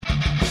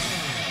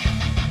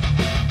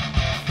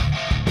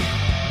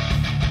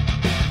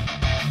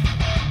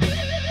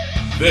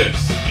This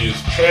is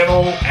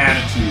Channel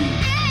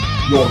Attitude.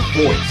 Your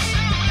voice,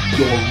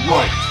 your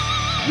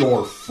right,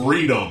 your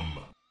freedom.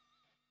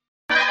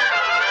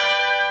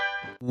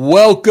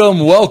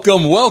 Welcome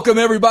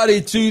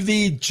everybody to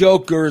the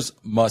Joker's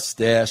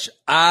Mustache.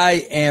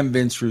 I am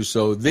Vince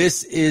Russo.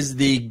 This is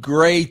the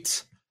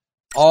great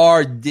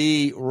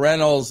RD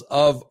Reynolds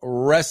of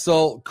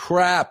Wrestle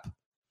Crap.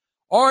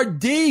 RD,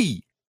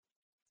 did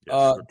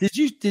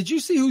you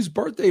see whose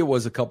birthday it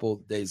was a couple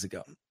of days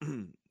ago?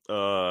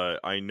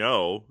 I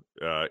know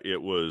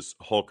it was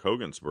Hulk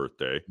Hogan's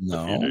birthday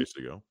a few days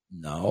ago.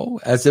 No,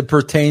 as it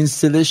pertains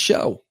to this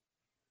show.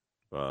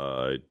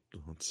 Let's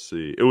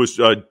see. It was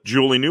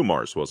Julie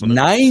Newmars, wasn't it?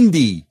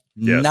 90.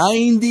 Yes.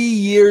 90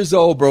 years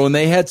old, bro. And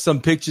they had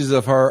some pictures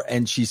of her,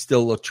 and she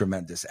still looked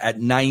tremendous at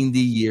 90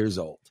 years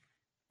old.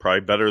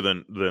 Probably better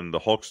than the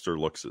Hulkster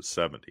looks at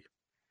 70.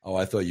 Oh,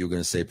 I thought you were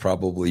going to say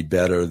probably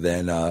better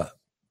than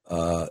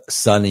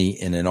Sunny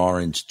in an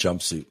orange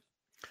jumpsuit.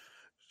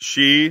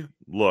 She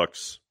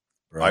looks,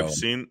 Bro. I've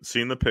seen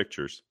the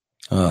pictures.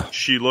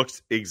 She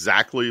looks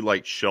exactly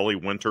like Shelley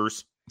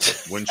Winters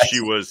when she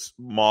was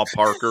Ma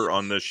Parker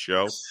on this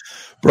show.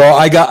 Bro,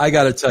 I got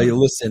to tell you,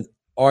 listen,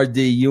 RD,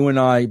 you and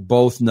I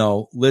both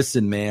know,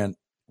 listen, man,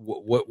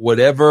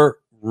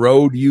 whatever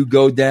road you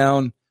go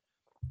down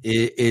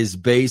is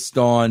based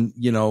on,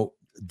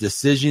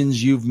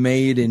 decisions you've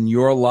made in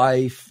your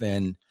life.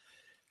 And,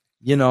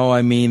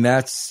 I mean,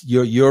 that's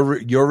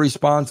you're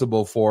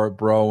responsible for it,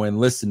 bro. And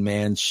listen,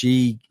 man,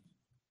 she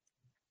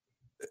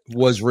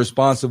was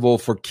responsible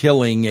for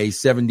killing a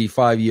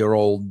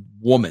 75-year-old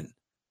woman.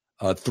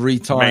 3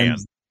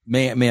 times,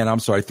 man,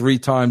 3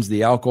 times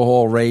the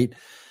alcohol rate.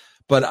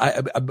 But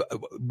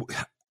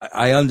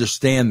I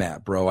understand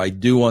that, bro. I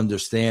do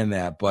understand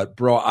that. But,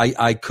 bro,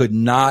 I could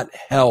not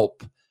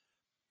help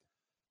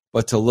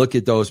but to look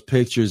at those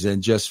pictures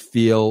and just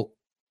feel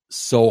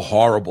so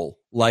horrible.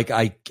 Like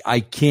I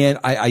can't,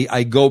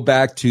 I go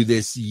back to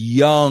this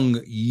young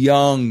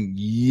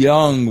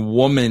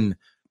woman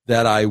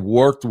that I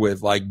worked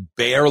with, like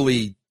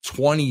barely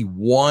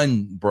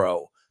 21,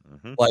 bro.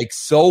 Mm-hmm. Like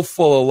so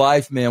full of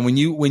life, man. When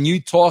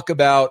you talk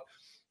about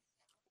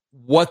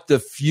what the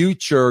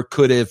future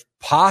could have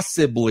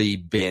possibly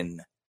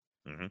been,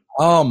 mm-hmm.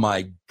 Oh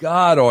my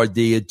God,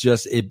 RD!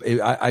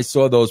 I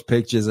saw those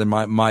pictures and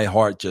my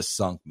heart just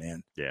sunk,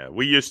 man. Yeah,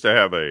 we used to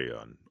have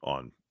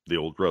on the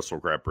old Wrestle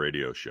Crap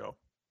radio show.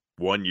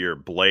 One year,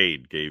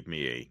 Blade gave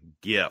me a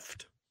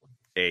gift,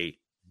 and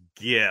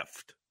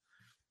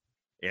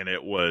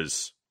it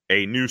was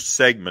a new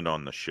segment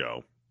on the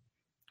show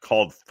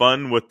called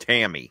Fun with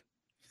Tammy,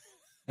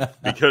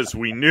 because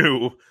we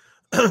knew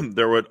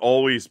there would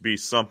always be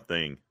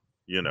something,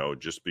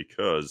 just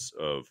because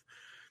of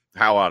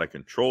how out of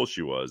control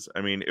she was.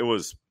 I mean, it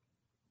was,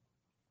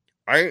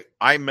 I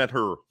met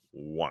her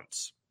one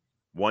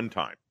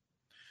time.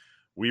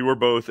 We were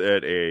both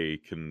at a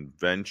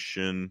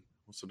convention.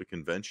 Was it a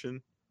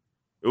convention?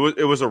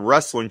 It was a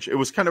wrestling. It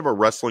was kind of a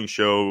wrestling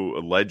show,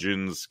 a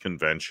Legends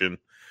convention.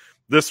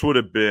 This would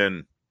have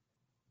been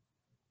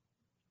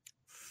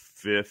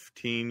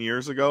 15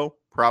 years ago,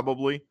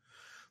 probably.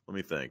 Let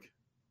me think.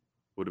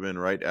 Would have been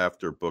right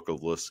after Book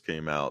of Lists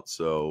came out.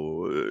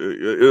 So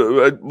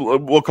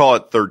we'll call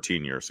it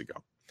 13 years ago.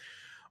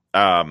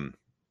 And,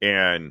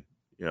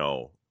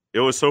 it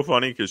was so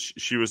funny because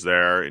she was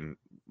there. And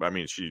I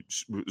mean, she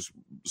was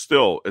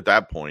still at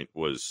that point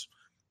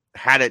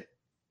had it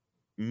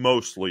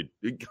mostly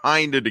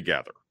kind of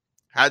together.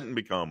 Hadn't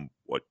become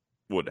what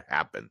would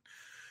happen.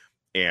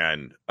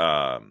 And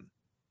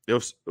it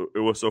was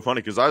so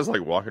funny because I was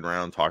like walking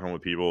around talking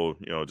with people,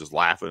 just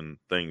laughing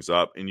things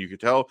up. And you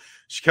could tell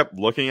she kept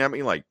looking at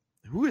me like,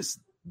 who is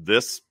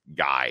this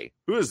guy?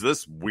 Who is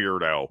this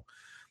weirdo?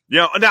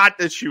 Not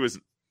that she was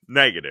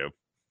negative.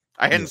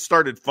 I hadn't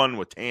started Fun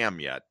with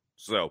Tam yet.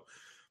 So,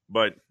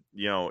 but,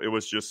 it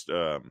was just,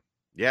 I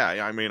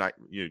mean, I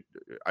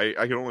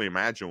can only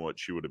imagine what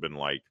she would have been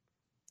like,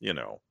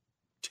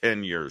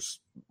 10 years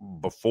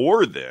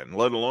before then,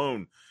 let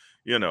alone,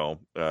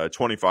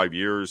 25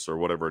 years or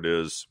whatever it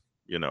is,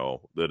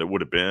 that it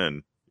would have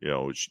been,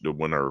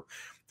 when her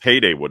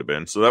heyday would have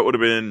been. So that would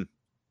have been,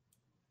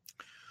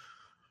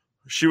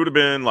 she would have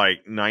been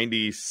like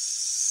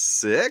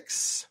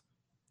 96,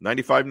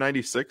 95,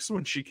 96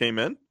 when she came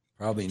in.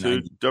 Probably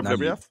to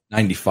WWF.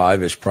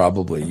 95-ish,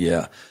 probably,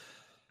 yeah.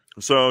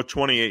 So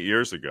 28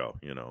 years ago,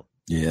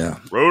 Yeah.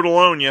 Road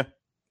alone, yeah.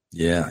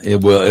 Yeah,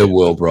 it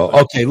will, bro.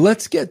 Okay,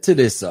 let's get to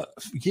this.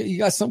 You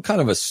got some kind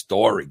of a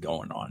story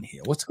going on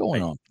here. What's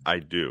going on? I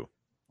do.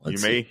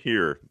 Let's you may see.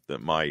 hear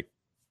that my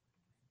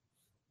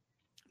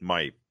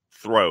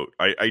throat,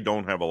 I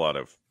don't have a lot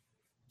of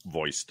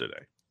voice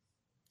today.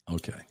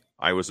 Okay.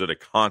 I was at a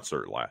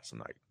concert last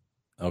night.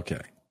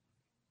 Okay.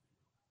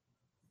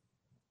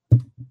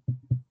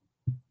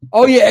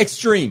 Oh, yeah,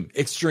 extreme.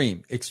 Okay.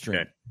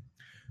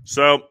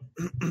 So,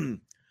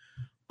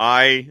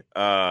 I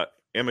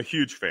am a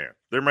huge fan.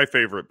 They're my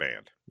favorite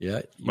band.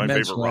 Yeah, you my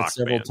mentioned favorite rock that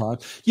several band.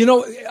 times.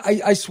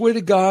 I swear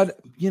to God,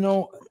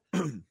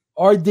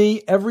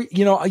 RD,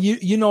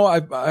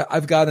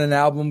 I've got an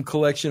album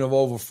collection of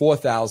over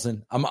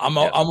 4,000. I'm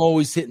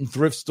always hitting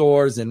thrift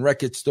stores and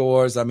record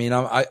stores. I mean,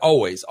 I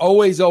always.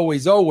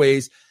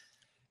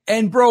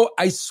 And bro,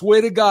 I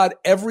swear to God,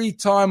 every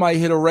time I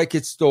hit a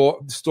record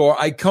store,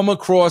 I come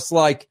across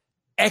like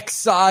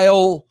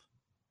Exile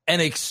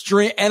and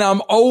Extreme, and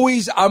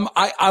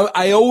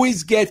I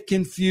always get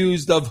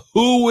confused of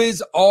who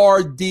is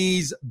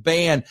RD's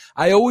band.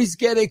 I always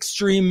get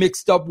Extreme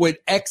mixed up with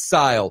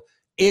Exile.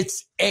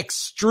 It's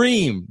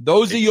Extreme.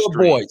 Those are your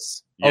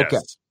boys. Yes.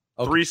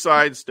 Okay. Three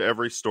Sides to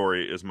Every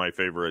Story is my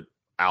favorite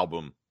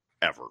album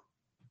ever.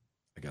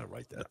 I gotta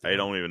write that down. I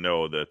don't even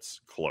know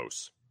that's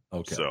close.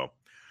 Okay.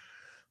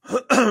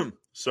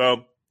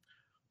 So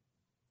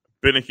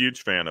been a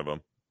huge fan of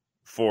them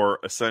for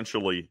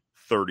essentially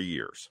 30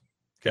 years.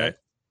 Okay.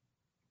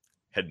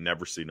 Had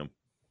never seen them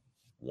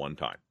one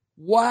time.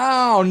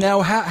 Wow.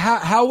 Now,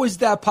 how is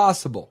that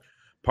possible?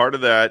 Part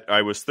of that,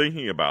 I was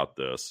thinking about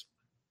this.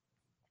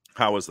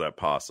 How is that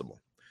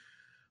possible?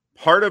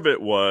 Part of it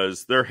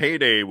was their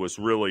heyday was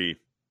really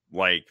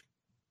like,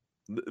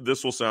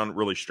 this will sound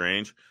really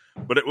strange,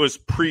 but it was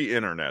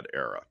pre-internet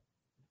era.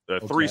 The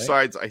Three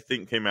Sides, I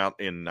think, came out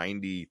in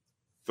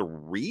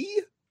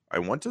 93, I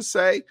want to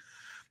say.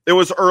 It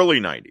was early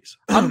 90s.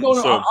 I'm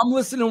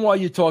listening while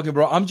you're talking,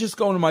 bro. I'm just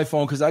going to my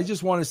phone because I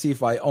just want to see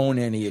if I own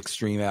any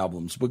Extreme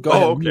albums. But go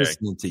ahead. I'm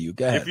listening to you.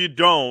 Go ahead. If you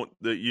don't,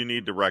 you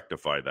need to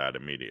rectify that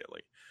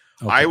immediately.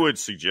 Okay. I would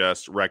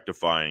suggest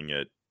rectifying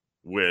it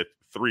with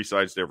Three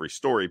Sides to Every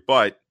Story,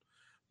 but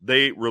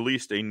they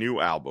released a new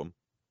album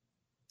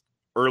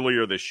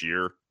earlier this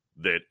year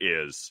that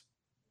is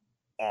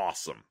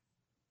awesome.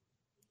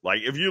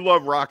 Like, if you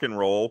love rock and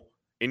roll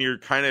and you're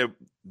kind of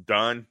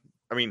done,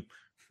 I mean,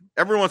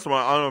 every once in a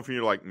while, I don't know if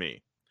you're like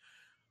me.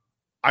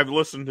 I've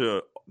listened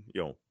to,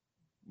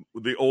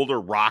 the older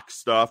rock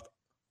stuff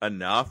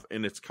enough,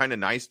 and it's kind of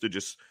nice to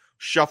just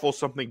shuffle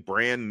something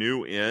brand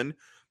new in,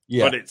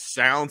 but it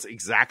sounds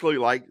exactly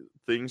like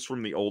things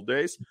from the old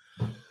days.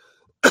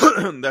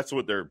 That's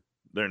what their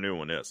new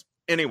one is.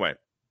 Anyway,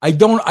 I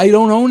don't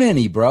own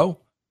any, bro.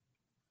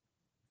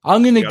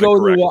 I'm gonna go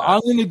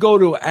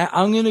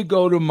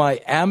to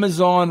my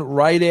Amazon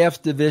right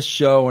after this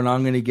show, and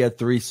I'm gonna get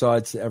Three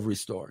Sides to Every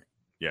Story.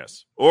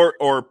 Yes, or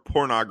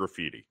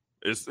Pornograffiti.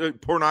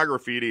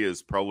 Pornograffiti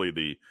is probably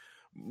the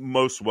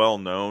most well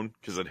known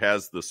because it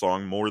has the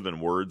song More Than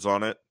Words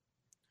on it,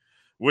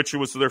 which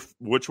was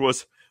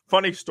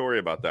funny story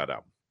about that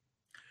album.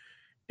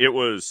 It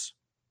was,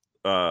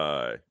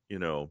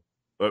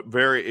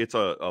 it's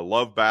a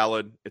love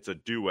ballad. It's a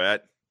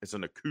duet. It's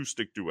an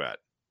acoustic duet,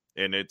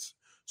 and it's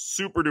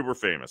super duper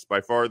famous,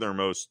 by far their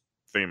most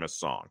famous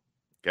song.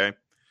 Okay.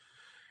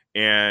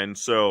 And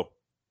so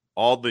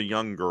all the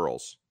young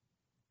girls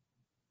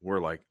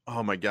were like,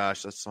 oh my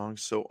gosh, that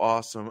song's so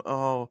awesome.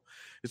 Oh,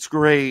 it's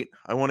great.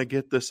 I want to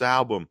get this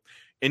album.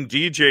 And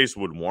DJs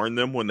would warn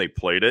them when they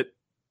played it,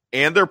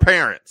 and their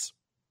parents,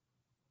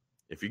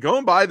 if you go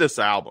and buy this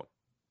album,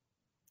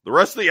 the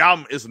rest of the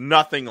album is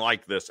nothing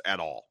like this at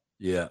all.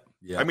 Yeah.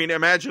 Yeah. I mean,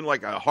 imagine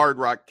like a hard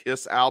rock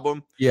Kiss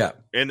album. Yeah.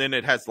 And then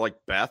it has like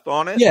Beth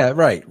on it. Yeah.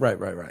 Right.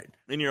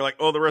 And you're like,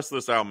 oh, the rest of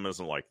this album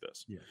isn't like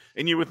this. Yeah.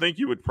 And you would think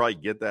you would probably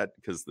get that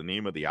because the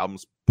name of the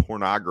album's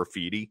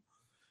Pornograffiti.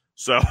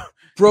 So,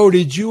 bro,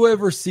 did you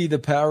ever see the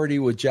parody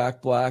with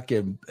Jack Black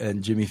and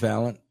Jimmy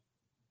Fallon?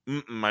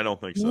 I don't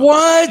think so.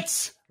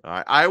 What?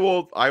 I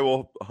will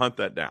hunt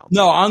that down.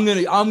 No, I'm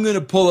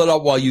gonna pull it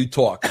up while you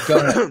talk. Go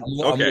ahead.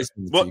 Okay.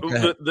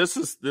 Well, this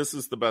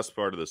is the best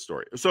part of the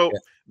story. So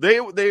they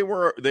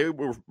were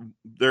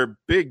their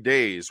big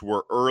days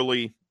were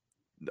early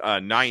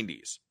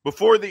 90s,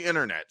 before the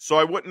internet. So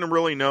I wouldn't have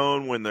really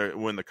known when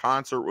the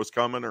concert was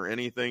coming or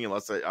anything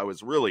unless I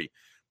was really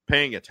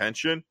paying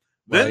attention.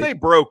 Then they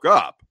broke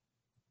up,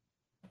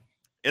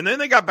 and then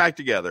they got back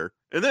together,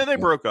 and then they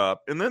broke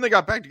up, and then they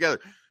got back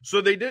together.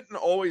 So they didn't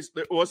always,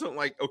 it wasn't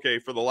like, okay,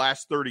 for the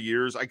last 30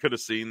 years, I could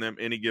have seen them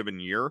any given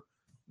year.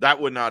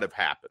 That would not have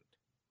happened.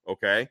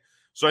 Okay.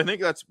 So I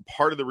think that's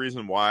part of the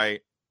reason why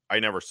I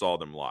never saw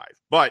them live.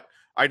 But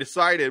I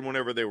decided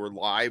whenever they were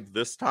live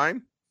this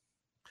time,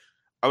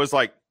 I was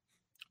like,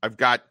 I've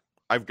got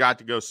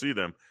to go see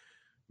them,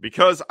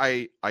 because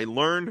I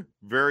learned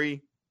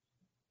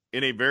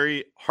in a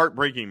very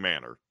heartbreaking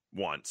manner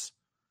once,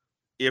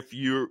 if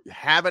you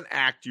have an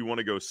act you want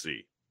to go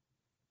see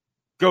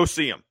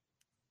them.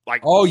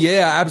 Like, oh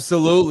yeah,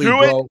 absolutely,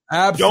 bro.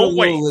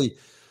 Absolutely.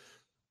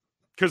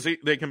 Because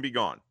they can be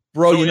gone.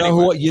 Bro,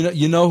 so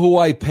you know who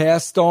I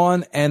passed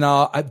on, and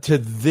to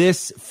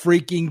this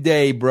freaking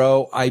day,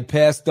 bro, I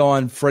passed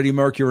on Freddie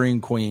Mercury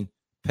and Queen.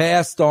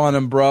 Passed on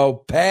him, bro.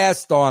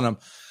 Passed on him,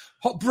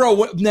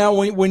 bro. Now,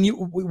 when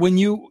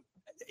you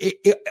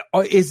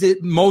is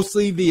it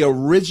mostly the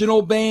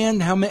original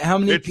band? How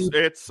many people?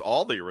 It's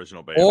all the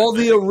original band. All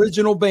the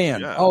original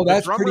band. Yeah. Oh,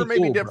 that's pretty cool. The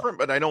drummer may be different,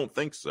 but I don't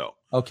think so.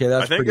 Okay,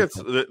 I think it's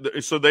cool.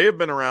 So they have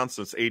been around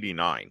since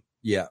 '89.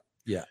 Yeah.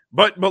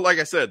 But like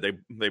I said,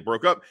 they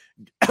broke up.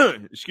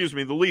 Excuse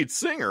me. The lead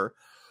singer,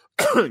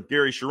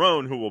 Gary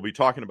Cherone, who we'll be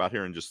talking about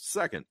here in just a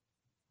second,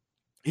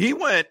 He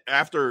went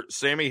after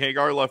Sammy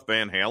Hagar left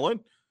Van Halen.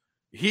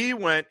 He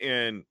went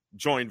and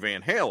joined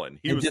Van Halen.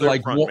 He was did their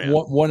like front man.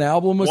 one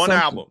album or one something?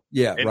 album.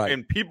 Yeah, and, right.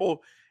 And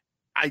people,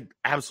 I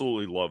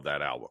absolutely love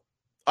that album.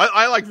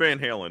 I like Van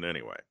Halen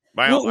anyway.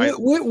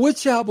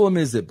 Which album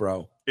is it,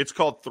 bro? It's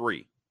called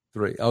 3.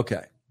 3.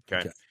 Okay.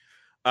 It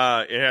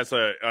has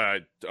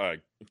a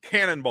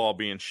cannonball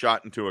being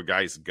shot into a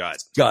guy's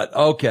gut.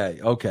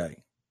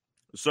 Okay.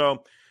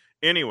 So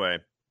anyway,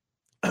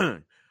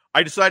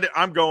 I decided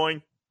I'm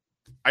going.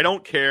 I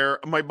don't care.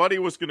 My buddy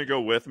was going to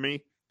go with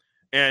me,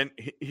 and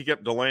he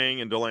kept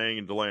delaying. And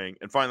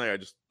finally,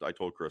 I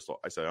told Crystal,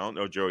 I said, I don't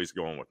know, Joey's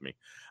going with me.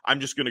 I'm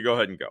just going to go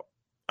ahead and go.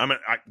 I'm going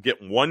to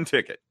get one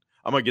ticket.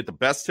 I'm going to get the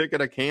best ticket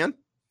I can.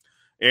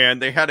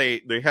 And they had a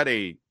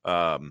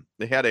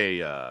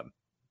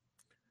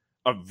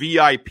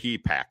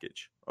VIP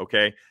package.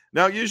 Okay.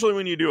 Now, usually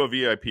when you do a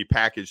VIP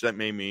package, that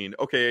may mean,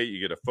 okay, you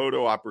get a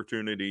photo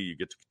opportunity, you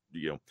get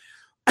to,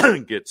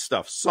 get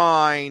stuff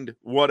signed,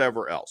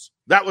 whatever else.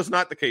 That was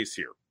not the case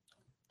here.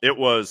 It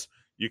was,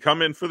 you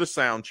come in for the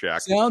sound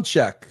check.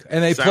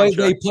 And they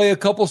play a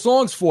couple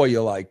songs for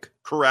you, like.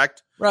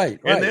 Correct. Right.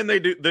 And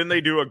then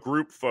they do a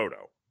group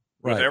photo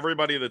with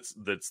everybody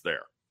that's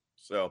there.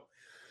 So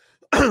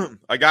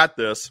I got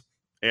this,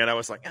 and I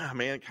was like,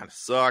 man, it kind of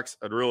sucks.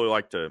 I'd really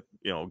like to,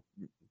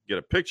 get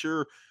a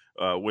picture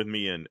with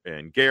me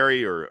and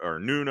Gary or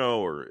Nuno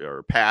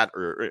or Pat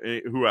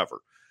or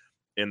whoever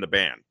in the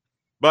band.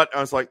 But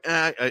I was like,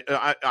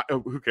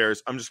 who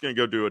cares? I'm just going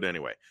to go do it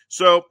anyway.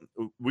 So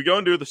we go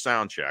and do the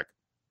sound check.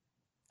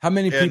 How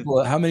many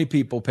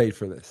people paid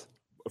for this?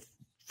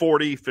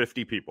 40,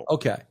 50 people.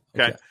 Okay.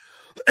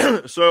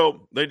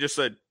 So they just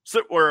said,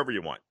 sit wherever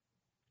you want.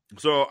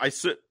 So I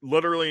sit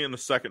literally in the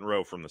second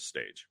row from the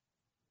stage,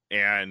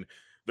 and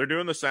they're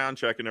doing the sound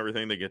check and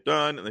everything. They get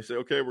done and they say,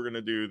 okay, we're going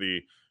to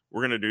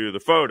do the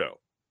photo.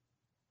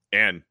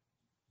 And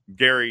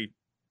Gary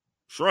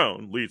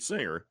Cherone, lead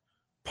singer,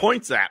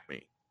 points at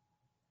me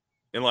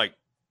and like,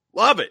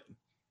 love it.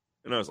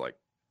 And I was like,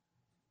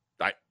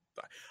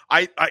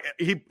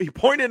 he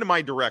pointed in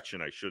my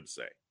direction, I should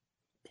say.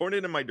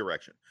 Pointed in my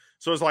direction.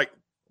 So it's like,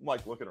 I'm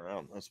like looking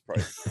around. That's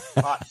probably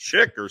a hot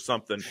chick or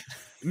something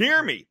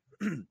near me.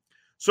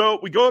 So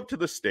we go up to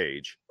the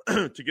stage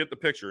to get the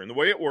picture. And the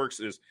way it works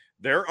is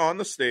they're on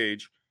the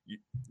stage.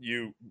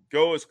 You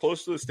go as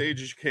close to the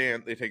stage as you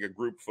can. They take a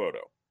group photo.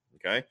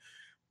 Okay.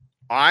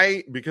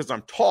 Because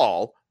I'm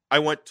tall, I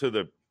went to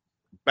the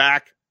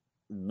back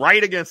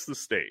right against the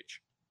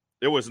stage.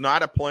 It was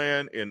not a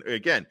plan. And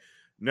again,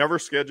 never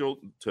scheduled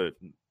to,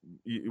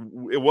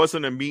 it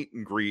wasn't a meet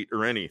and greet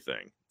or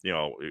anything.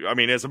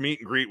 It's a meet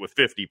and greet with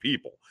 50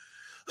 people.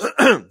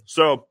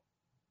 So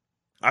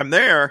I'm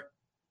there,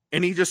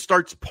 and he just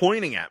starts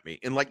pointing at me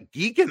and like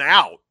geeking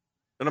out.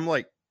 And I'm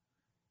like,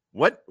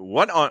 what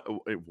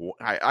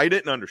I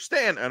didn't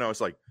understand. And I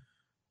was like,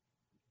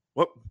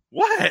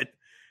 what?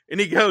 And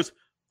he goes,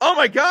 oh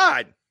my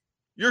God,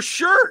 your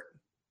shirt.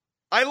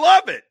 I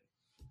love it.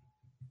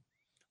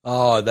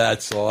 Oh,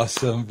 that's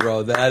awesome,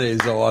 bro. That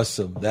is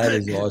awesome.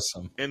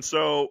 And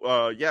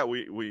so,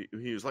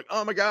 he was like,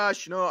 oh my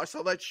gosh, I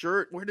saw that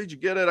shirt. Where did you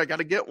get it? I got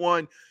to get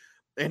one.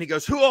 And he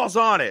goes, who all's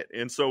on it?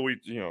 And so we,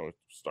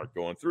 start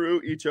going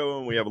through each of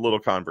them. We have a little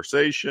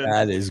conversation.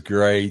 That is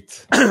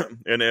great.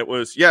 And it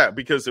was,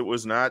 because it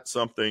was not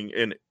something,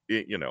 and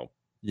it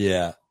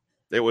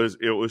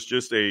was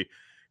just a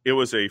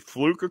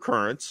fluke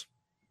occurrence,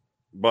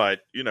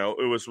 but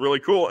it was really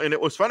cool. And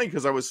it was funny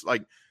because I was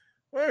like,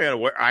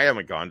 I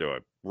haven't gone to a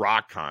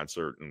rock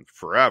concert in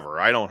forever.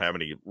 I don't have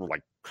any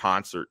like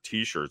concert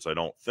t-shirts. I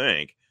don't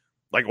think,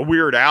 like a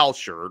Weird Al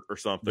shirt or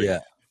something. Yeah.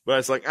 But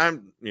it's like, I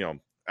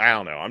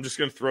don't know. I'm just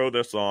going to throw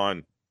this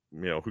on,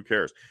 who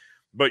cares?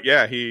 But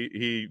yeah,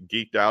 he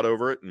geeked out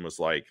over it and was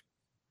like,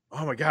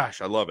 oh my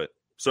gosh, I love it.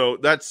 So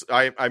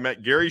I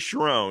met Gary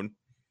Cherone,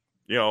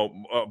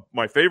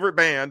 my favorite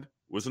band,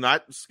 was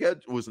not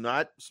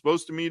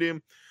supposed to meet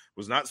him,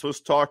 was not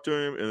supposed to talk to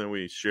him. And then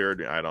we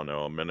shared, I don't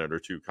know, a minute or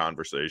two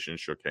conversation,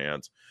 shook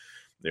hands,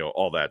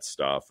 all that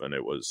stuff. And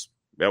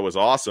that was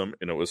awesome.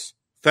 And it was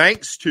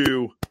thanks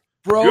to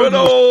good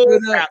old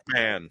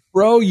Batman.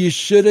 Bro, you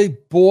should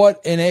have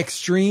bought an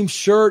Extreme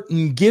shirt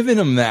and given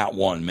him that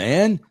one,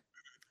 man.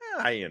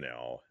 I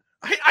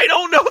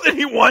don't know that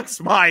he wants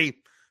my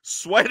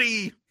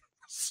sweaty,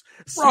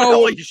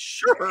 smelly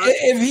shirt.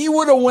 If he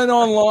would have went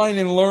online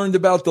and learned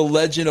about the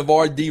legend of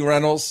R.D.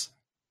 Reynolds,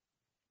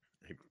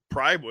 he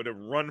probably would have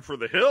run for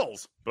the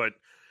hills. But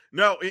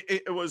no,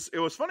 it was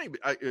funny.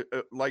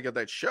 Like at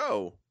that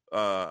show,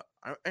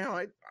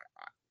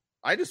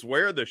 I just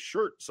wear this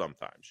shirt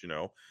sometimes,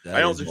 I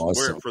don't just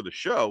wear it for the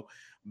show.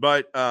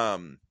 But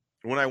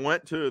when I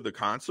went to the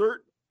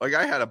concert, like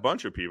I had a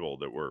bunch of people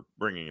that were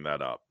bringing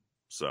that up.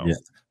 So, yeah.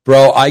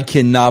 Bro, I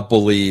cannot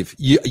believe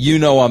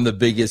I'm the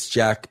biggest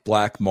Jack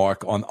Black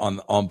mark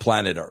on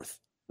planet Earth.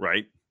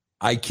 Right.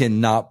 I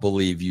cannot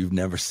believe you've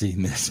never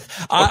seen this.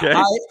 Okay.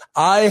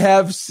 I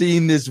have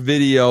seen this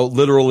video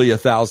literally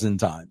 1,000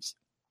 times.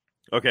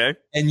 Okay.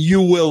 And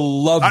you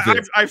will love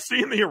it. I've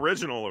seen the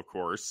original, of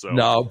course. So.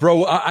 No,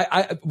 bro,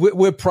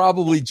 we're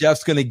probably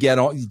Jeff's gonna get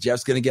upset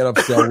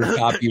with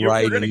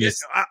copyright and this.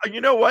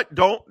 You know what?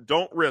 Don't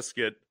risk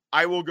it.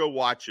 I will go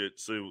watch it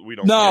so we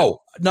don't. No,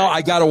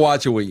 I gotta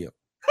watch it with you,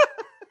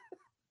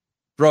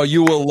 bro.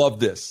 You will love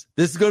this.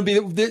 This is gonna be.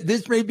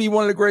 This may be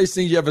one of the greatest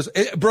things you ever.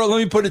 Bro, let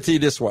me put it to you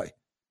this way: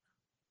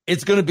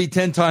 it's gonna be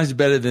 10 times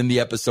better than the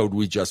episode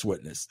we just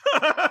witnessed.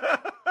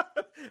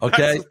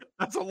 Okay,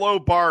 that's a low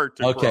bar.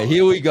 Okay,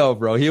 here we go,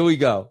 bro. Here we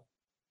go.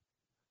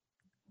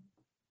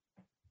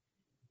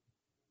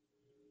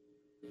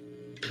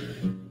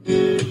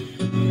 You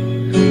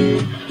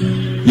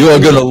are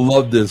gonna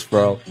love this,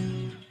 bro.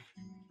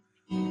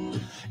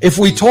 If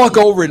we talk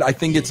over it, I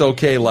think it's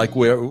okay. Like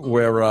we're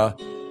reviewing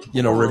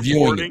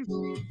it.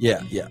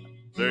 Yeah.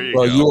 There you go.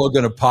 Bro, you are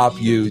gonna pop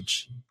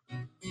huge.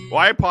 Well,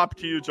 I popped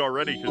huge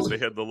already because they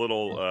had the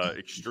little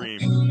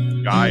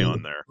extreme guy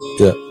on there.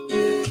 Yeah.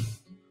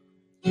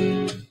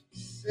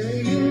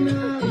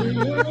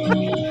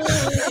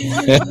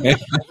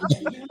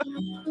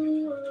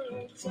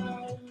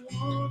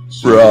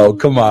 Bro,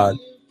 come on.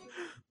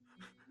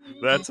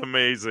 That's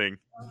amazing.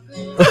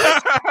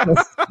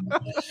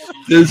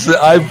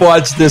 I've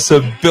watched this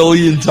a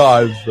billion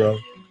times, bro.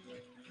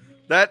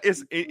 That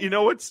is,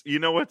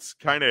 what's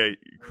kind of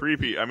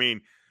creepy. I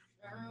mean,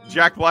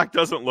 Jack Black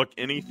doesn't look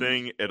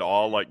anything at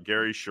all like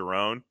Gary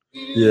Cherone,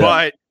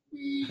 but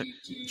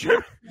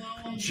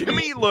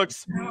Jimmy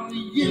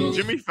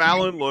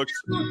Fallon looks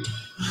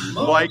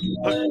like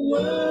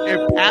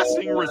a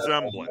passing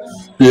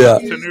resemblance to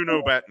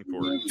Nuno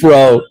Betancourt.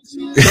 Bro.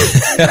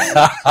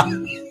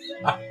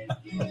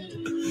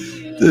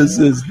 This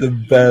is the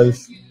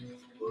best.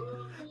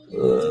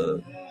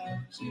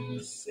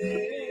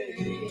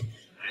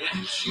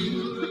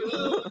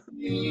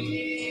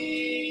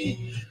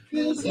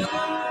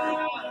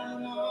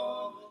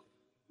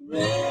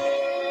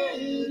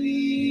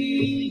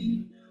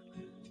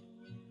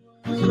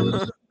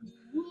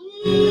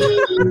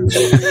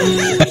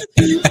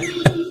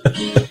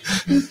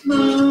 If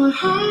my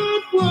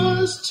heart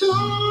was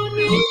torn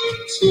in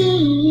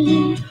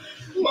two,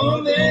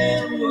 more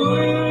than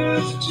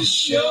words to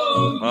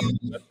show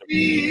you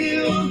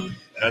feel.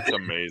 That's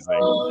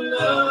amazing.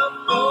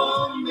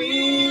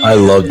 I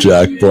love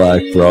Jack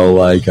Black, bro.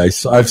 Like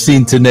I've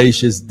seen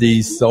Tenacious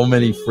D so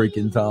many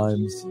freaking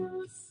times.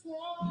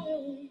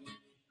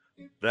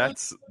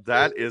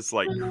 That is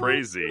like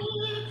crazy.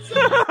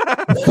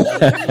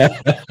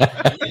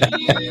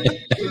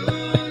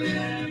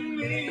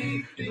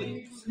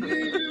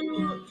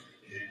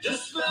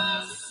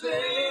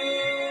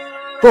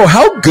 Bro,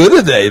 how good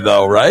are they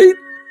though, right?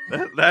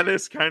 That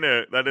is kind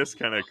of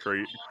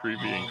creepy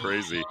and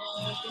crazy.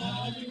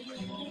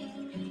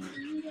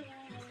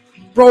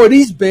 Bro, are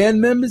these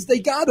band members? They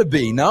gotta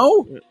be,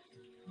 no?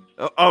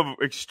 Of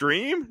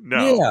Extreme?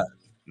 No. Yeah.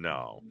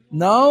 No.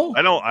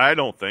 I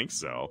don't think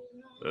so.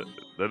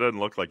 That doesn't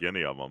look like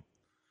any of them.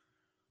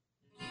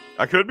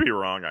 I could be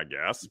wrong, I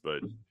guess,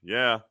 but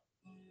yeah.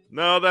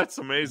 No, that's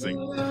amazing.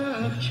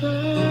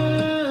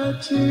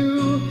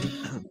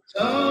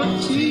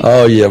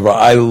 Oh yeah, bro.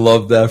 I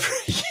love that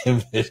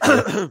freaking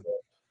video.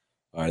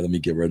 All right, let me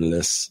get rid of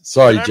this.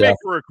 Sorry, Can I Jeff. make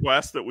a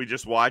request that we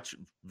just watch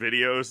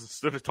videos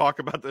instead of talk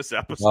about this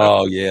episode?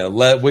 Oh yeah,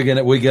 we're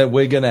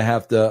gonna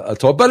have to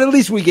talk, but at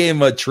least we gave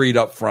him a treat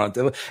up front.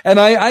 And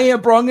I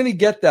am, bro. I'm gonna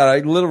get that. I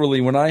literally,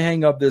 when I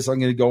hang up this,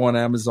 I'm gonna go on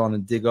Amazon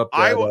and dig up.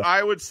 That,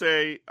 I would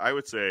say. I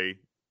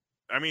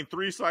mean,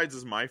 Three Sides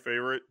is my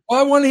favorite.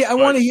 Well, I want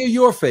to hear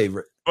your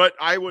favorite. But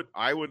I would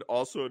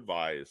also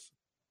advise,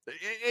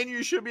 and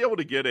you should be able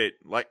to get it.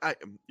 Like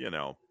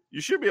you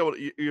should be able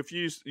to. If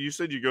you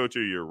said you go to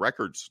your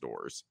record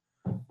stores,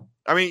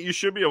 I mean, you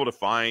should be able to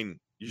find.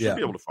 You should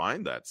be able to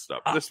find that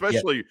stuff,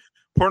 especially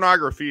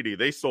Pornography.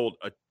 They sold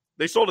a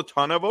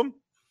ton of them,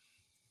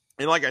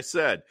 and like I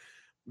said,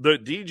 the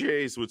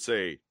DJs would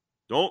say,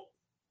 "Don't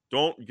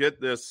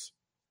get this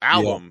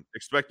album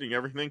expecting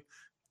everything,"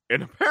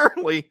 and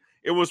apparently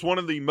it was one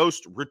of the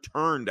most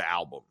returned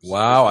albums.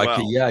 Wow,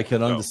 I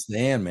can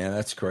understand, man.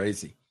 That's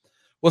crazy.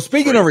 Well,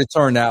 speaking of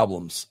returned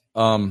albums,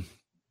 I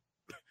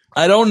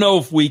don't know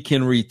if we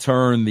can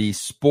return the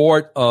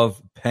Sport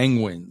of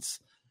Penguins.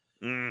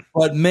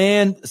 But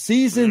man,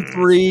 season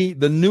 3,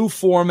 the new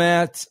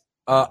format,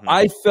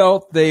 I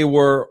felt they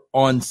were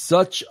on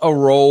such a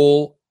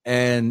roll,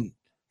 and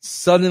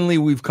suddenly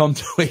we've come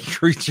to a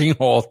screeching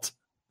halt.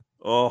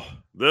 Oh,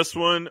 this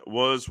one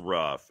was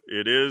rough.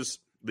 It is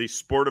the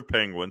Sport of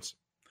Penguins.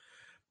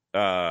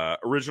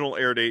 Original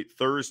air date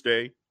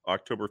Thursday,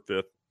 October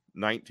 5th,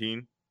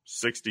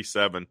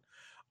 1967.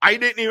 I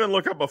didn't even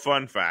look up a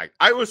fun fact.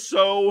 I was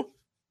so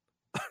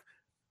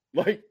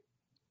like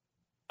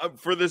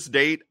for this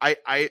date,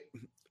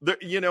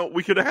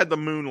 we could have had the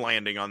moon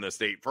landing on this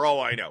date for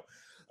all I know.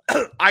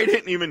 I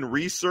didn't even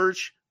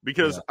research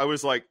because I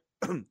was like,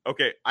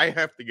 okay, I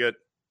have to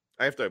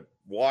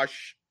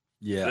wash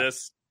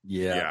this.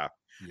 Yeah.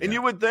 And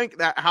you would think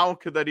that how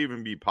could that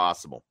even be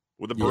possible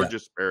with the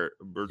Burgess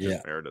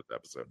Meredith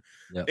episode?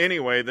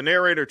 Anyway, the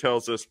narrator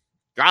tells us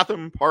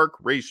Gotham Park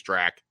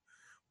Racetrack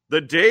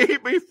the day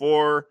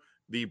before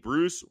the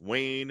Bruce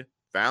Wayne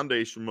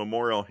Foundation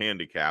Memorial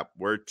Handicap,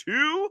 where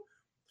two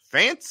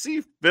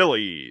fancy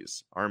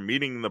fillies are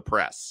meeting the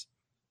press.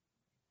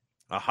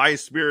 A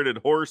high-spirited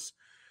horse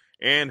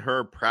and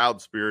her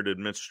proud-spirited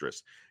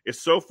mistress.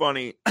 It's so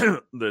funny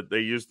that they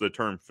use the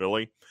term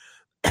filly,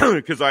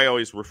 because I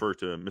always refer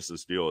to Mrs.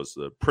 Steele as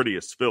the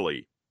prettiest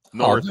filly,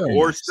 north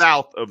or nice.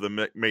 South of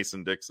the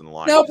Mason-Dixon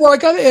line. Now, bro, I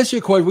got to ask you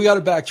a question. We got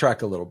to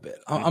backtrack a little bit.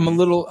 I'm a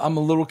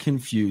little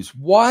confused.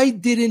 Why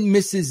didn't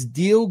Mrs.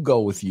 Deal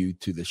go with you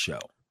to the show?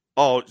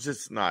 Oh, it's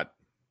just not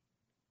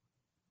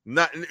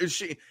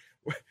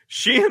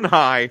she and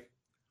I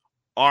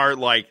are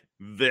like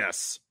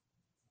this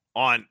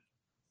on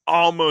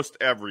almost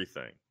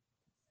everything.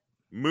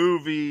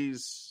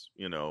 Movies,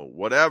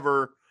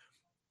 whatever,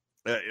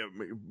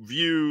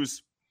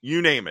 views,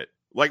 you name it.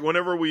 Like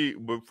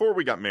before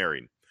we got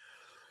married,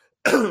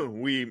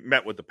 we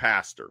met with the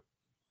pastor,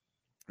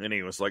 and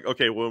he was like,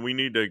 okay, well, we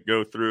need to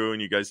go through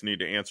and you guys need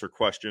to answer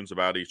questions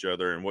about each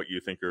other and what you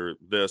think are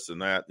this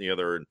and that and the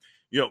other. And,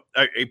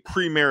 a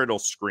premarital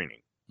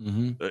screening,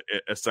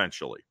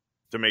 essentially,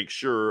 to make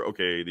sure,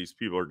 okay, these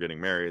people are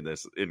getting married.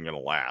 This isn't going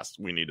to last.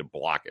 We need to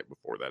block it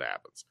before that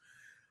happens.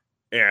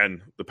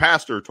 And the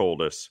pastor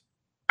told us,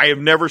 I have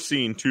never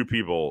seen two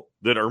people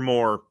that are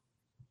more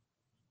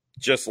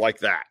just like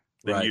that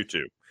than you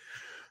two.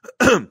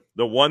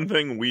 The one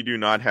thing we do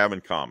not have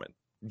in common,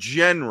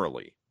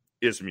 generally,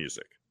 is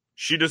music.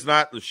 She does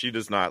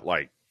not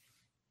like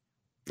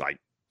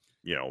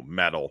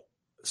metal.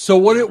 So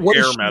what air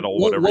is metal,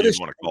 whatever you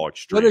want to call it.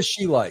 What does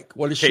she like?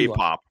 What is she like?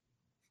 K-pop.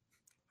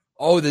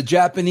 Oh, the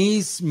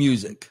Japanese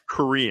music.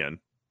 Korean.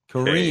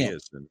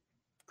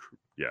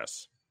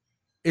 Yes.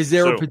 Is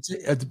there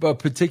a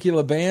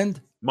particular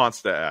band?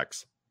 Monster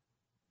X.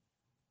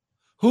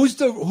 Who's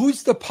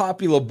the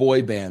popular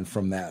boy band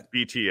from that?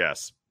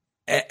 BTS.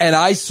 And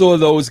I saw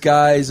those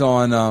guys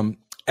on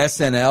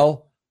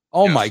SNL.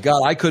 Oh my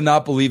God, I could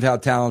not believe how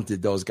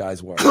talented those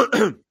guys were.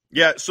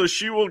 Yeah, so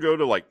she will go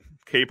to like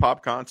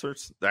K-pop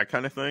concerts, that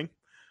kind of thing.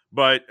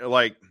 But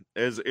like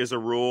as a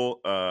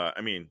rule,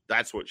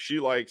 that's what she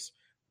likes.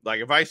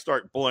 Like if I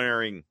start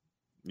blaring,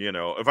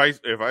 if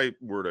I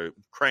were to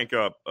crank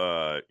up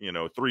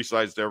 3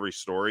 sides to every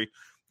story,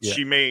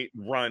 she may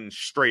run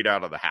straight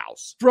out of the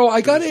house. Bro,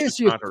 I got to ask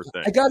you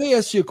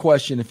a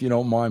question, if you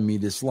don't mind me,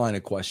 this line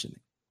of questioning.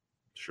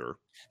 Sure.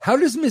 How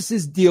does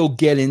Mrs. Deal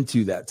get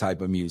into that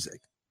type of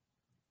music?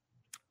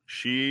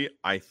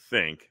 I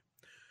think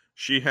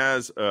she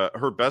has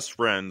her best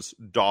friend's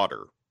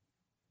daughter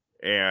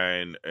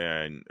and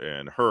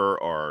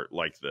her are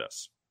like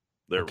this.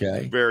 They're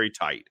very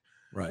tight.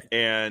 Right.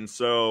 And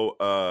so,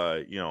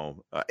 I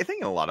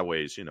think in a lot of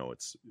ways,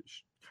 it's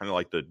kind of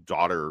like the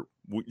daughter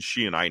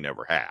she and I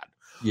never had.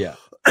 Yeah.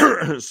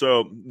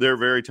 So they're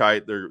very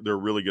tight. They're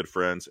really good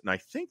friends. And I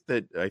think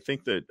that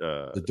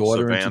the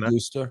daughter Savannah,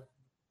 introduced her,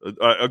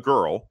 a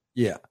girl.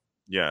 Yeah.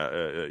 Yeah.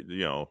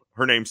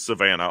 Her name's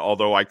Savannah,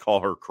 although I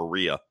call her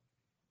Korea.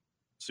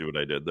 See what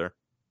I did there?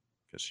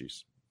 Because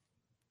she's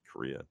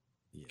Korea,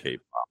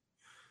 K-pop.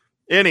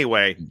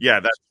 Anyway, yeah,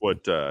 that's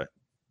what,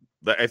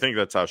 I think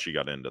that's how she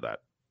got into that.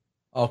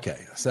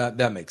 Okay, so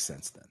that makes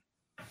sense then.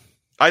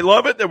 I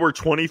love it that we're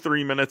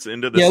 23 minutes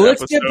into this episode. Yeah,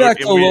 let's get back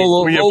to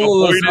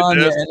Lola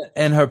Lasagne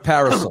and her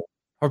parasol.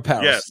 Her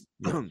parasol.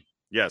 Yes.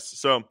 Yes.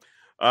 So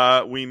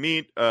we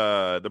meet,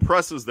 the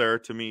press is there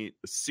to meet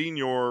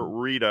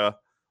Senorita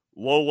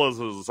Lola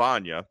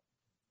Lasagne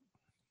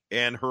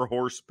and her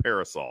horse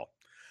Parasol.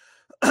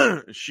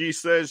 She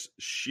says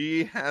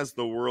she has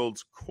the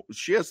world's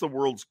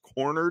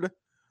cornered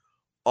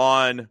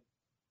on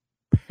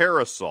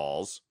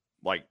parasols,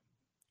 like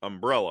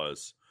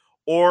umbrellas,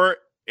 or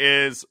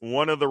as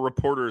one of the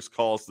reporters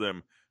calls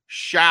them,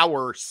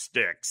 shower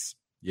sticks.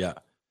 Yeah.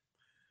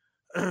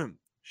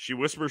 She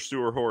whispers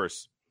to her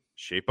horse,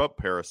 shape up,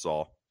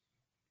 Parasol.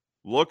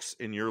 Looks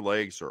and your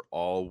legs are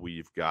all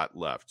we've got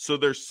left. So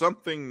there's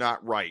something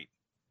not right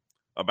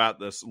about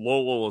this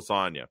Lola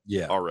Lasagne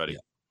already. Yeah.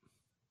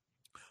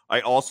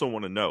 I also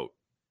want to note,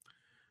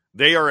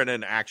 they are in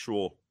an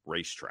actual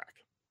racetrack,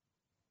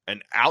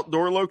 an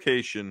outdoor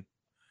location,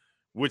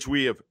 which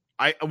we have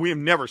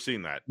never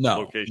seen that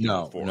location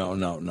before.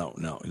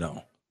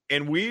 No.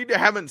 And we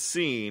haven't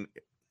seen,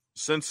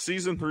 since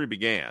season 3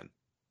 began,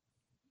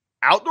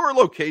 outdoor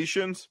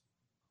locations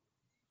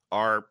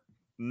are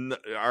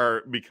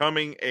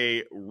becoming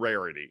a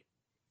rarity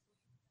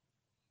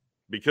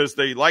because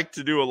they like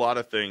to do a lot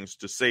of things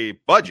to save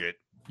budget.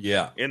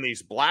 Yeah. In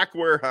these black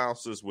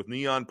warehouses with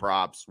neon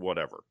props,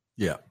 whatever.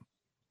 Yeah.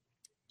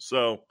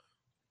 So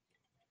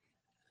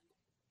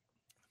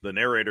the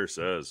narrator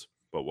says,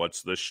 but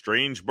what's this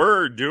strange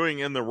bird doing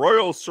in the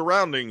royal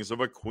surroundings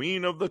of a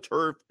queen of the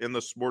turf in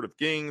the sport of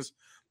kings?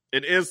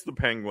 It is the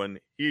penguin.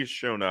 He's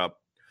shown up.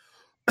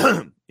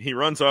 He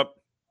runs up.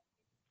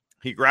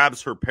 He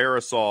grabs her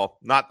parasol,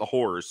 not the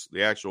horse,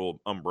 the actual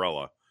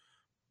umbrella,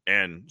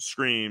 and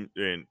screams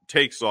and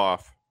takes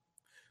off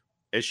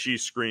as she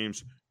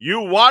screams,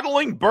 "You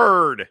waddling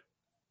bird!"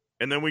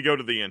 And then we go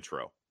to the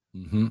intro.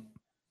 Mm-hmm.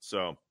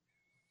 So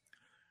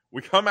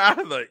we come out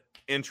of the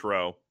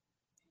intro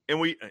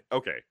and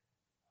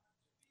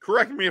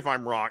correct me if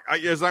I'm wrong.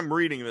 As I'm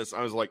reading this,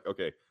 I was like,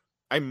 okay,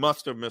 I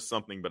must have missed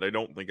something, but I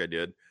don't think I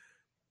did.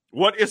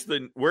 Where is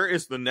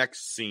the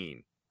next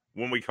scene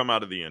when we come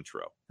out of the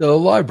intro? The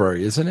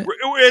library, isn't it?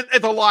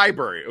 At the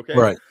library, okay?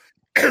 Right.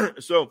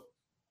 So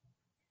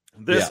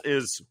this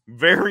is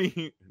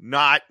very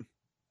not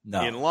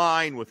in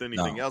line with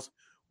anything else.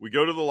 We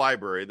go to the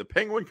library. The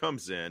Penguin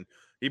comes in.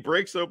 He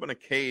breaks open a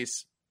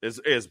case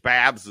as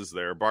Babs is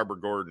there. Barbara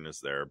Gordon is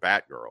there,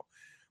 Batgirl.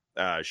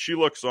 She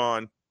looks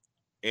on,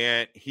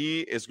 and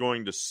he is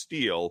going to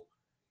steal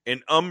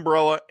an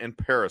Umbrella and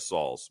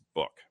Parasols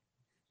book.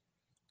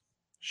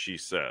 She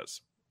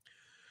says,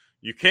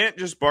 "You can't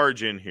just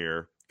barge in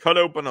here, cut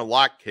open a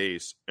lock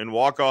case, and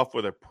walk off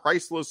with a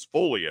priceless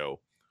folio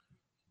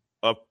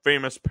of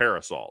famous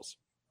parasols."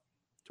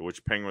 To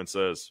which Penguin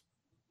says,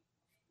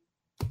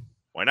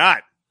 "Why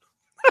not?"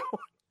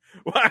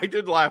 Well, I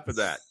did laugh at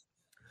that.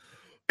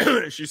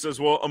 She says,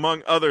 "Well,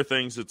 among other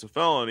things, it's a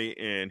felony."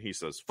 And he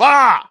says,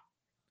 "Fa!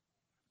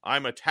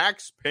 I'm a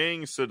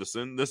tax-paying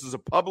citizen. This is a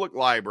public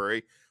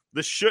library.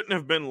 This shouldn't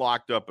have been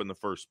locked up in the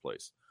first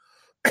place."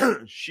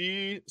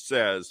 She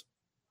says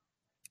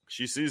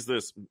she sees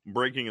this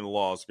breaking of the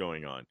laws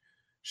going on.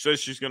 She says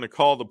she's going to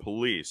call the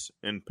police.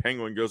 And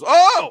Penguin goes,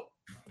 "Oh!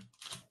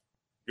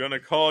 Going to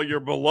call your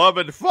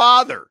beloved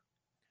father."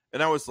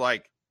 And I was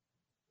like,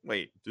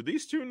 wait, do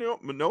these two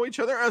know each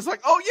other? I was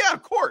like, oh, yeah,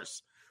 of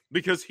course.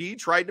 Because he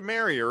tried to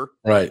marry her.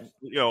 Right.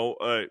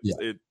 That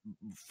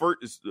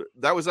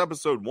was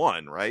episode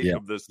 1, right? Yeah.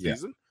 Of this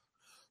season.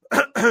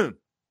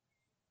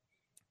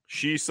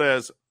 She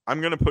says,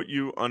 "I'm going to put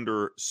you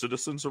under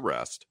citizen's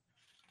arrest."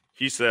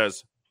 He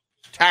says,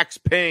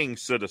 "Tax-paying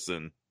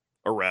citizen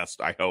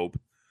arrest, I hope."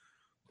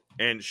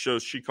 And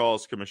she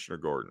calls Commissioner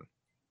Gordon.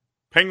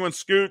 Penguin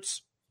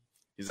scoots.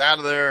 He's out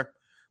of there.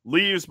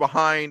 Leaves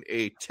behind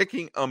a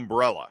ticking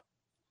umbrella.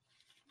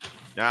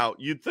 Now,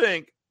 you'd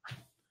think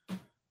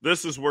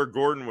this is where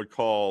Gordon would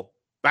call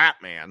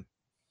Batman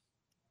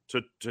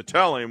to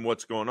tell him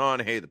what's going on.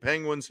 Hey, the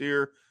Penguin's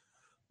here.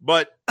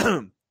 But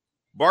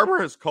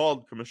Barbara has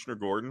called Commissioner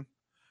Gordon.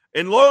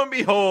 And lo and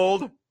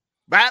behold,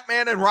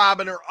 Batman and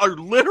Robin are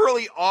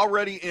literally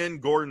already in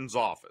Gordon's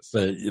office.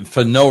 But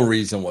for no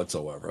reason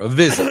whatsoever. A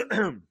visit.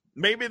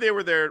 Maybe they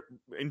were there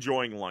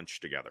enjoying lunch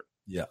together.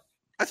 Yeah.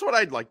 That's what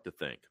I'd like to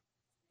think.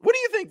 What do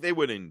you think they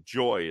would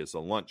enjoy as a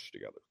lunch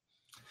together?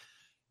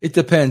 It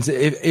depends.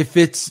 If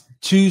it's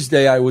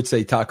Tuesday, I would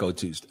say Taco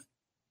Tuesday.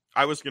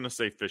 I was going to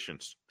say fish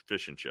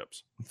and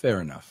chips. Fair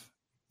enough.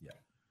 Yeah.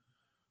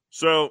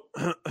 So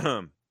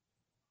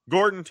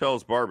Gordon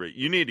tells Barbara,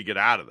 "You need to get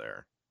out of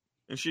there."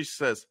 And she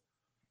says,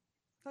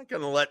 "I'm not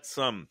going to let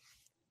some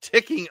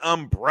ticking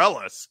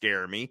umbrella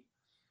scare me."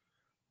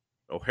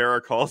 O'Hara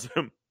calls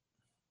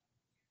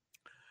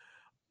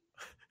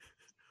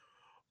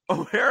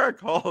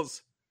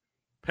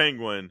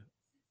Penguin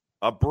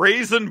a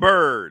brazen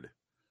bird.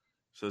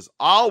 Says,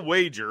 "I'll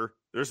wager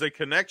there's a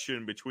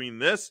connection between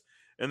this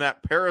and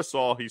that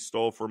parasol he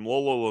stole from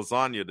Lola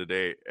Lasagne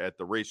today at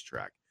the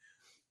racetrack."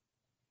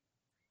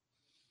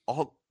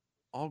 All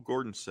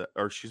Gordon said,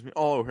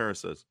 all O'Hara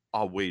says,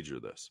 "I'll wager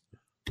this."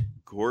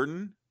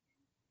 Gordon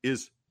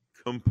is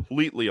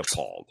completely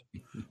appalled.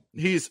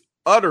 He's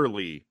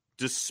utterly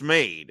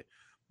dismayed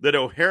that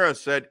O'Hara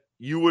said,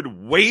 "You would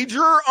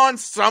wager on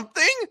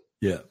something?"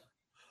 Yeah.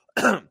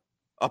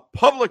 A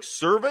public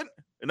servant,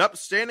 an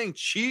upstanding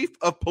chief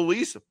of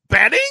police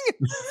betting?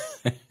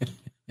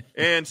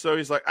 And so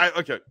he's like,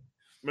 okay,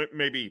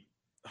 maybe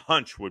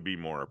hunch would be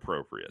more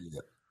appropriate.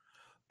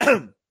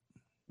 Yeah.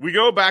 We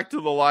go back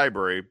to the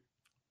library.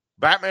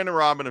 Batman and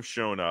Robin have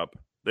shown up.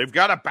 They've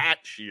got a bat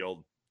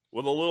shield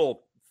with a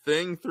little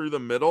thing through the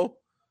middle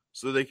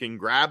so they can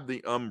grab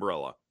the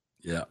umbrella.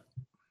 Yeah.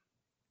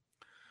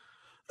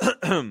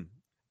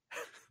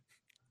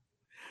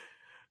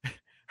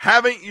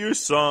 Haven't you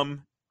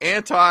some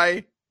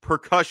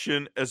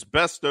anti-percussion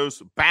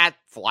asbestos bat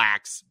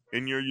flax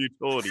in your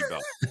utility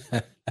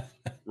belt?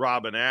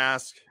 Robin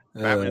asks.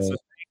 Batman says,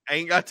 "I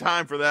ain't got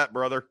time for that,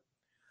 brother."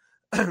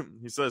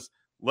 He says,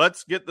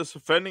 "Let's get this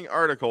offending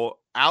article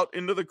out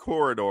into the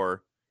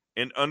corridor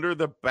and under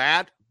the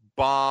bat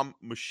bomb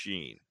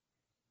machine."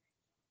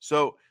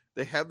 So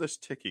they have this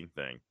ticking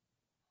thing.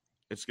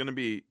 It's going to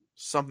be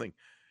something.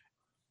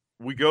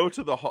 We go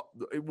to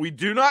we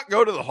do not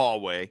go to the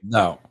hallway.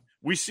 No.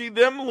 We see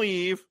them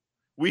leave.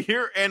 We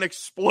hear an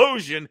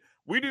explosion.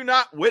 We do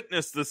not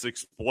witness this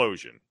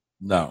explosion.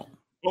 No.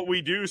 But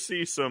we do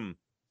see some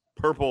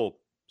purple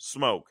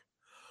smoke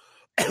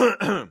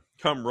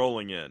come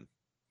rolling in.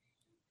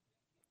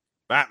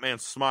 Batman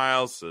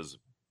smiles, says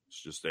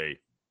it's just a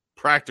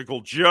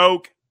practical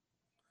joke.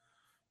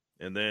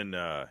 And then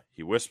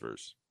he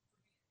whispers,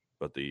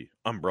 but the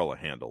umbrella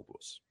handle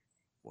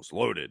was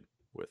loaded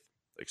with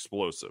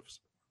explosives.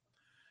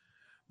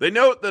 They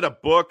note that a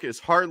book is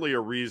hardly a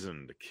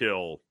reason to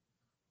kill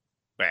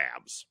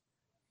Babs.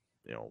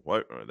 You know,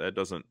 what? That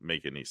doesn't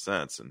make any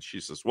sense. And she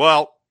says,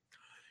 "Well,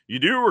 you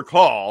do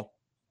recall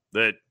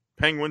that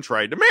Penguin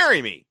tried to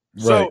marry me.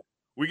 Right. So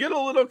we get a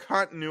little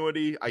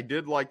continuity. I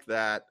did like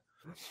that.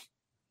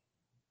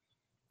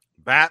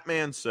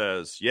 Batman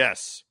says,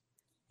 yes,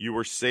 you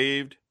were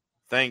saved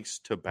thanks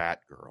to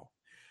Batgirl.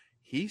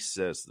 He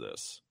says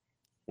this.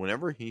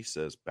 Whenever he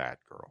says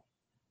Batgirl,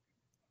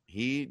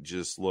 he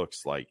just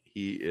looks like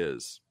he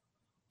is.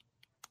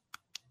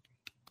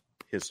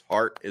 His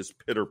heart is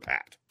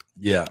pitter-pat.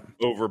 Yeah.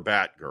 Over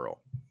Batgirl.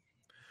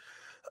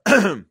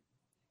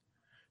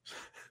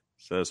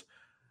 Says,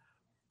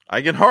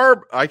 I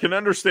can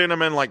understand a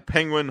man like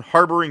Penguin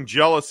harboring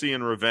jealousy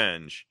and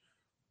revenge,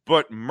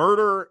 but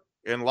murder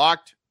and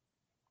locked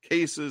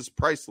cases,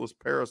 priceless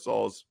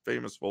parasols,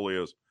 famous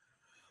folios,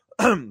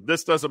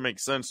 this doesn't make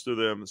sense to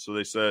them. So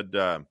they said,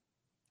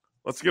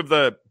 let's give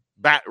the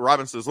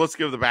Robin says, let's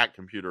give the Bat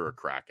computer a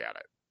crack at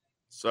it.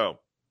 So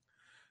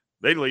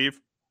they leave.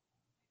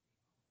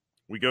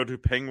 We go to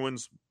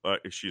Penguin's,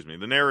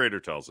 the narrator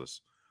tells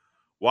us,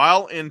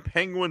 while in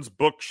Penguin's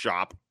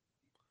bookshop,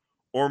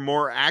 or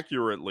more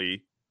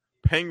accurately,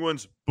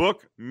 Penguin's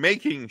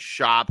book-making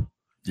shop,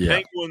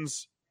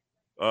 Penguin's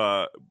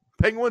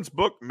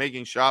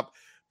book-making shop,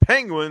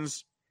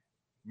 Penguin's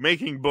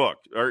making book,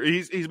 or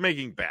he's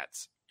making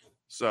bets.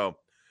 So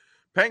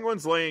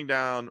Penguin's laying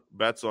down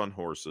bets on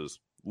horses.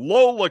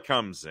 Lola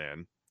comes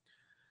in,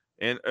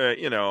 and,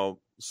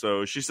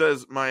 so she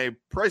says, my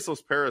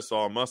priceless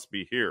parasol must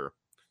be here.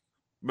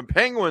 But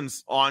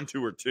Penguin's on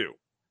to her, too.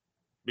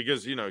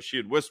 Because, she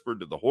had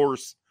whispered to the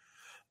horse,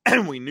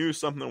 and we knew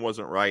something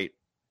wasn't right.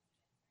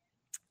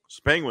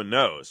 So Penguin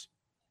knows,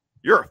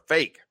 you're a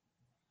fake.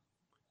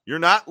 You're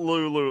not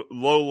Lola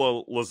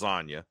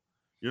Lasagne.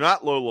 You're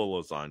not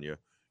Lola Lasagne.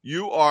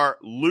 You are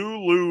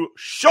Lulu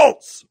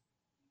Schultz.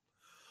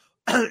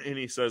 And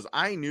he says,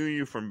 I knew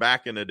you from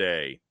back in the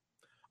day.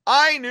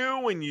 I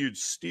knew when you'd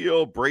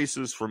steal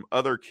braces from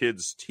other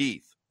kids'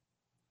 teeth.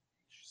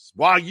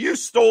 While you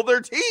stole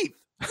their teeth.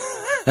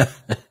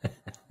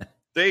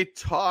 They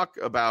talk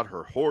about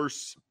her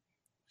horse.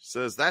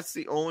 Says, that's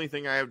the only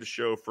thing I have to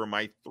show for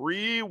my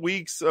 3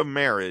 weeks of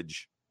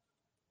marriage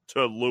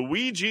to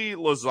Luigi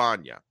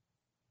Lasagna.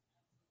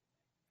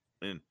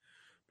 And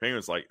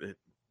Penguin's like,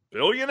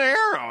 billionaire?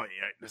 Oh,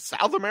 yeah,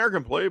 South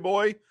American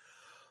playboy?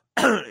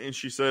 And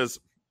she says,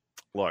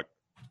 look,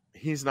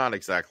 he's not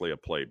exactly a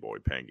playboy,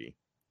 Pengy.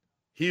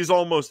 He's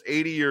almost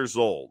 80 years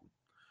old.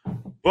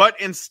 But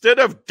instead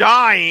of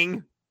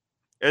dying,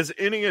 as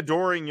any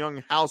adoring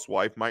young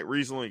housewife might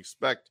reasonably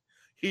expect,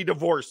 he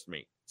divorced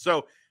me.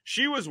 So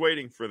she was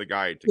waiting for the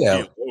guy to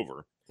keel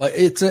over. Like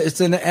it's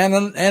an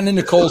Anna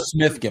Nicole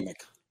Smith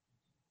gimmick.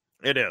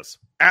 It is.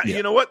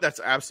 You know what? That's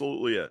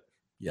absolutely it.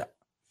 Yeah.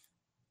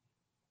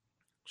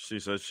 She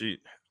says she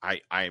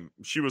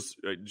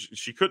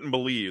couldn't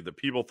believe that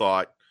people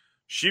thought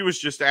she was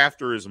just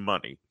after his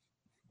money.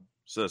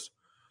 Says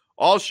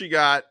all she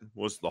got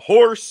was the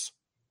horse,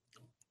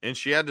 and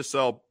she had to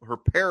sell her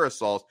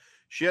parasols.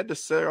 She had to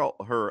sell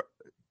her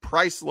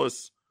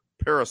priceless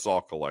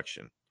parasol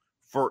collection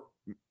for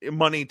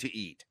money to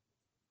eat.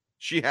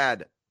 She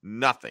had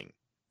nothing.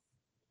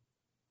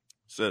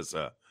 Says,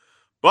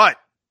 but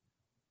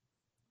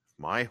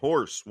my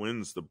horse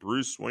wins the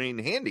Bruce Wayne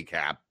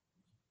handicap.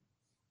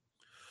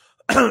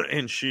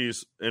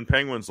 And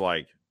Penguin's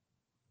like,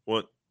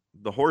 well,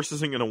 the horse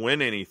isn't going to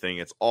win anything.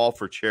 It's all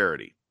for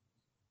charity.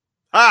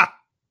 Ha!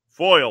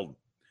 Foiled.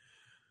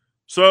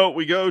 So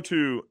we go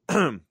to,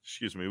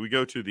 we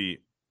go to the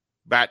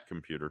Bat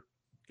computer.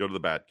 Go to the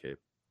Bat cave.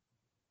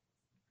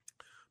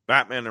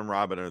 Batman and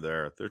Robin are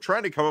there. They're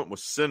trying to come up with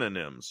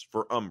synonyms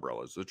for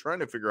umbrellas. They're trying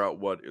to figure out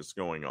what is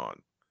going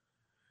on.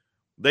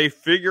 They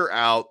figure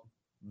out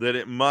that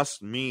it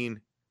must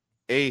mean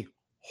a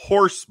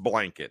horse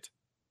blanket.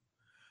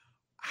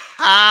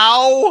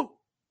 How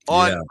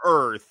on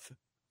earth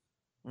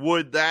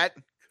would that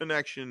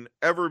connection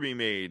ever be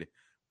made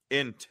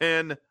in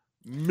 10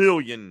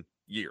 million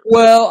years?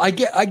 Well, I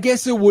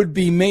guess it would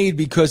be made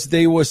because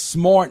they were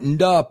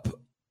smartened up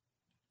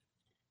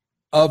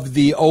of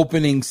the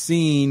opening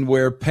scene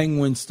where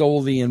Penguin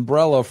stole the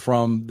umbrella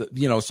from,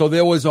 so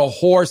there was a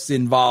horse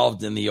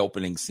involved in the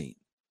opening scene.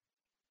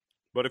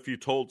 But if you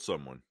told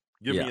someone,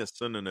 give me a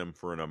synonym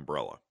for an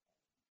umbrella,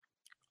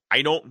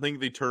 I don't think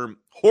the term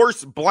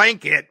horse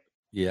blanket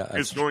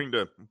is going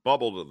to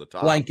bubble to the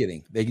top.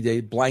 Blanketing.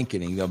 They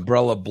blanketing. The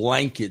umbrella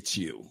blankets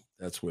you.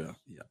 That's where,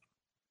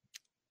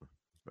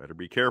 Better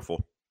be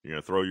careful. You're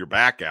going to throw your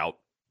back out.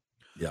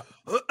 Yeah.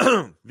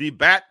 The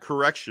Bat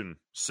correction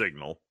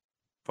signal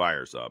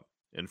fires up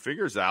and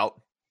figures out.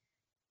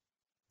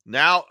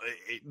 Now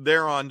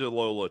they're on to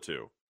Lola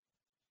too.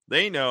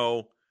 They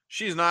know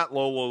she's not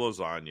Lola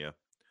Lasagne.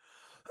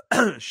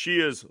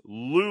 She is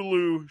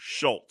Lulu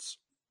Schultz.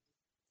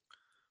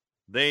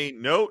 They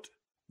note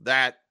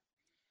that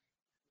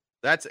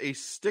that's a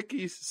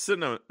sticky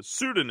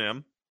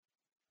pseudonym.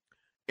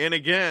 And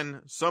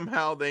again,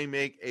 somehow they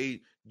make an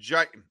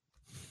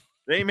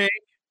Evel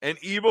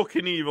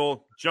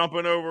Knievel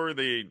jumping over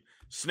the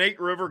Snake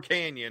River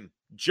Canyon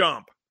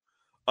jump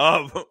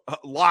of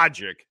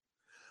logic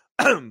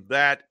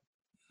that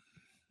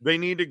they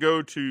need to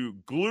go to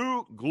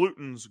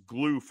Gluten's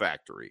Glue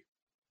Factory.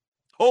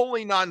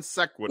 Holy non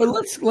sequitur.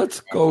 But let's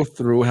go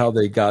through how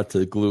they got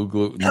to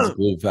Gluten's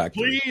Glue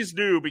Factory. Please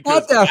do,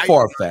 because not that I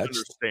far don't fetched.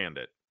 understand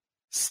it.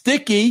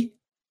 Sticky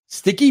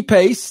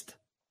paste,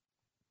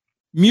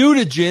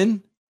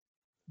 mutagen,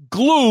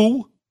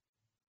 glue,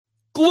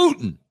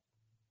 gluten.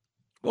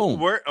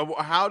 Boom.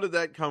 How did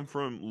that come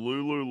from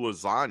Lola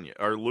Lasagne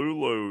or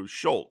Lulu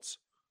Schultz?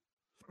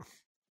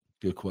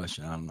 Good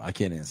question. I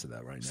can't answer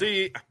that right now.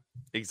 See,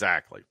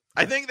 exactly.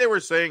 I think they were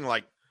saying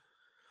like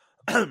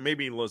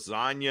maybe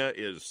lasagna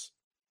is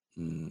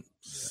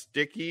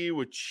sticky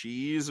with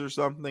cheese or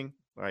something.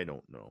 I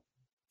don't know.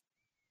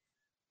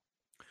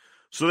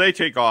 So they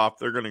take off.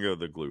 They're going to go to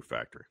the glue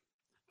factory.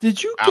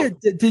 Did you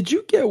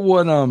get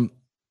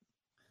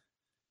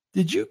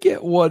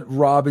what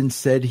Robin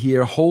said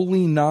here?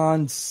 Holy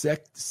non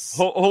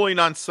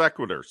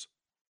sequiturs.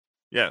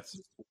 Yes.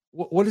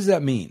 What does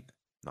that mean?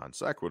 Non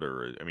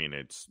sequitur. I mean,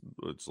 it's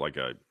like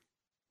a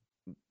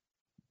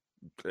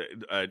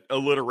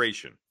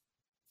alliteration.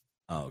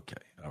 Oh, okay.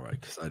 All right.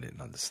 Because I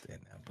didn't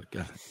understand that. But go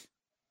ahead.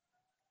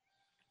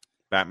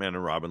 Batman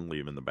and Robin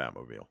leave in the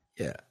Batmobile.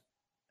 Yeah.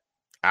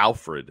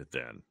 Alfred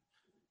then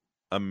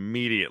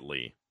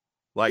immediately,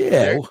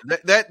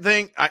 that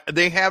thing,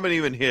 they haven't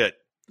even hit.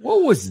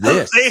 What was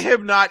this? They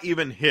have not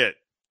even hit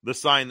the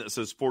sign that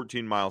says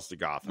 14 miles to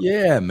Gotham.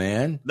 Yeah,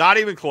 man. Not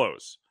even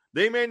close.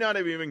 They may not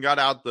have even got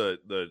out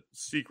the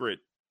secret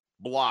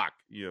block,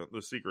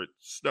 the secret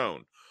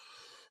stone.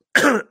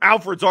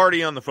 Alfred's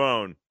already on the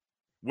phone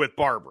with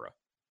Barbara.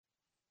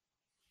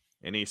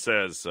 And he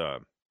says,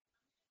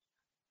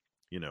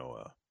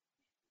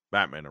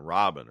 Batman and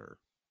Robin are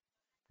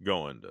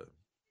going to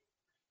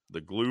the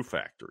glue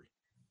factory.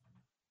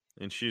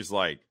 And she's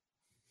like,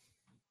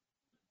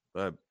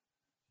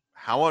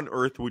 how on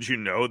earth would you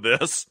know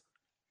this?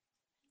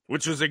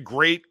 Which is a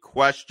great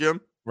question.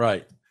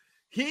 Right.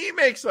 He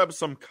makes up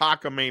some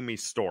cockamamie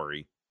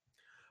story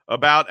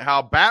about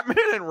how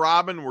Batman and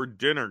Robin were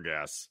dinner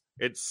guests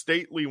at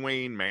Stately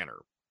Wayne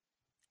Manor.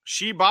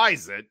 She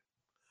buys it,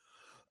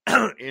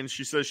 and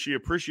she says she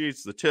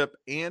appreciates the tip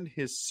and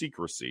his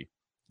secrecy.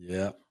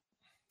 Yeah.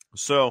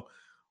 So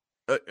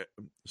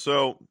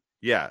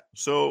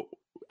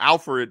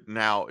Alfred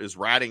now is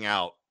ratting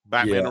out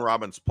Batman and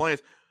Robin's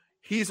plans.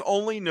 He's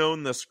only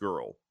known this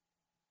girl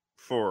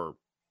for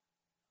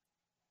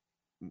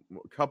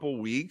a couple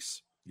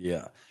weeks.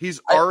 Yeah.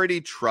 He's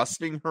already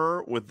trusting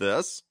her with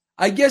this.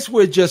 I guess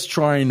we're just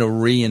trying to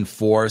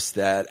reinforce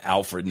that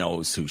Alfred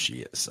knows who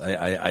she is.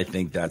 I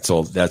think that's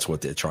all. That's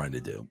what they're trying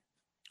to do.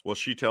 Well,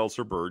 she tells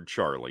her bird,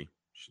 Charlie.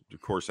 She,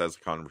 of course, has a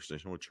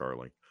conversation with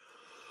Charlie.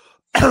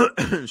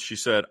 She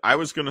said, I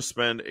was going to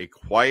spend a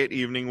quiet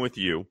evening with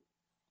you,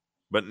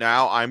 but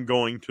now I'm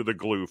going to the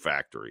glue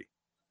factory.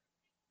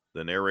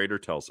 The narrator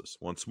tells us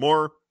once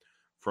more,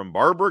 from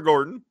Barbara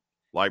Gordon,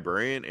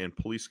 librarian and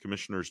police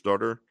commissioner's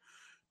daughter,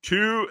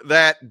 to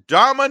that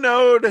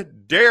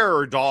dominoed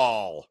dare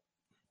doll,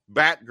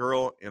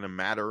 Batgirl, in a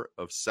matter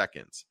of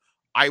seconds.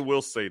 I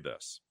will say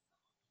this.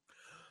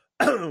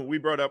 We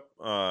brought up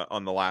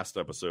on the last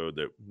episode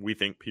that we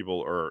think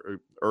people are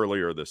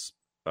earlier this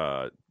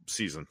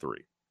season 3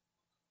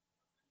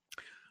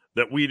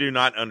 that we do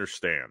not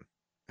understand,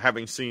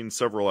 having seen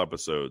several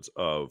episodes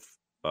of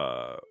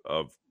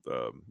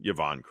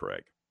Yvonne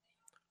Craig,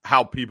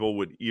 how people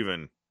would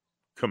even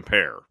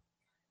compare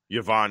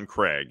Yvonne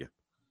Craig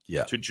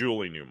to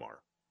Julie Newmar.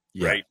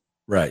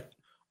 Right.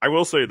 I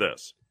will say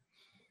this.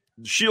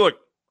 She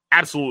looked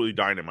absolutely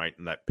dynamite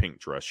in that pink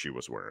dress she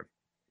was wearing.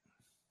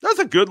 That's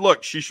a good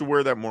look. She should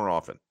wear that more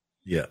often.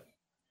 Yeah.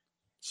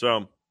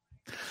 So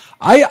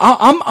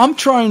I'm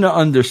trying to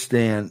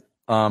understand.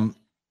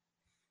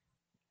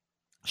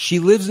 She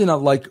lives in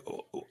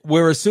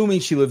we're assuming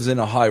she lives in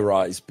a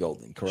high-rise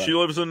building, correct? She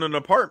lives in an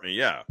apartment,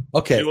 yeah.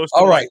 Okay.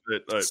 All right.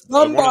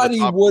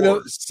 Somebody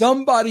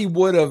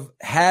would have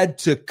had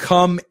to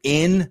come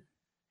in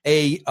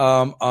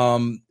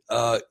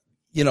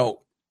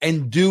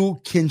and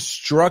do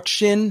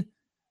construction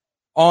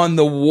on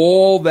the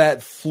wall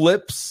that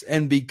flips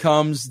and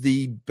becomes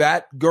the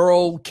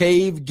Batgirl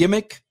cave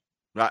gimmick.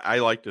 I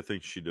like to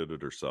think she did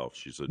it herself.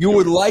 You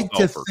would like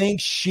to think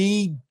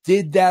she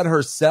did that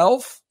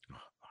herself?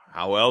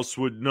 How else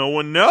would no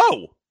one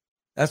know?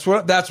 That's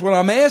what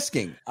I'm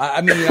asking.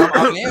 I'm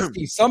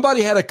asking.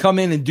 Somebody had to come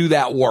in and do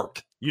that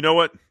work. You know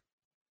what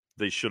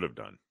they should have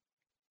done?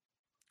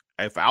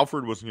 If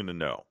Alfred wasn't going to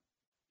know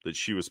that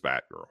she was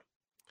Batgirl,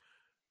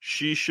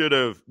 she should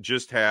have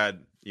just had,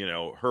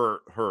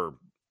 her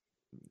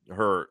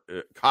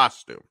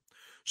costume.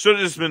 Should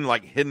have just been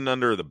hidden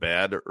under the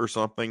bed or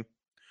something.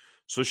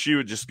 So she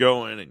would just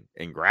go in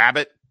and grab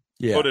it,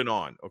 put it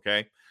on.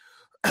 Okay.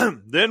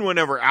 Then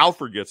whenever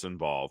Alfred gets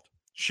involved,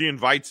 she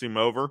invites him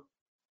over,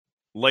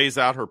 lays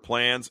out her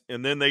plans,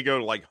 and then they go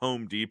to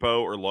Home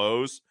Depot or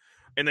Lowe's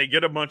and they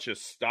get a bunch of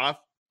stuff.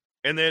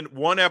 And then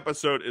one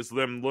episode is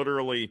them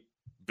literally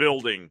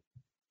building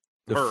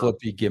the her.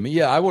 Flippy gimme.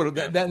 Yeah, I would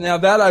have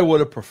that I would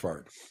have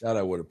preferred. That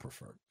I would have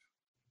preferred.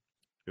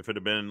 If it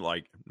had been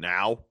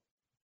now,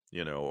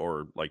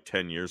 or like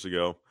 10 years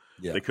ago.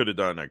 Yeah. They could have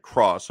done a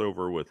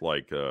crossover with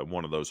like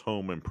one of those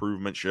home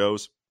improvement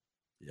shows.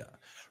 Yeah.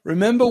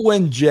 Remember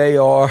when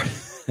JR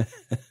had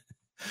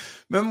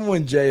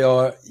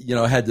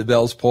the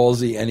Bell's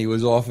palsy and he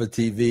was off of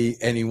TV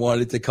and he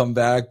wanted to come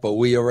back, but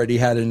we already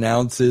had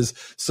announces,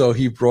 so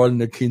he brought in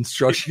the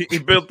construction. He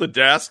built the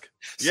desk.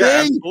 See?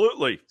 Yeah,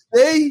 absolutely.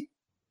 See?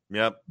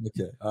 Yep.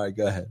 Okay. All right,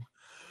 go ahead.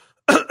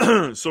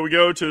 So we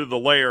go to the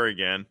lair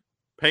again.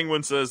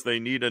 Penguin says they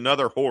need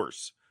another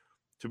horse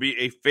to be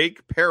a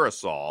fake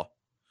parasol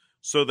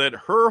so that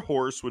her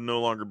horse would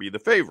no longer be the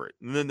favorite.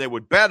 And then they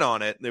would bet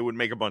on it and they would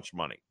make a bunch of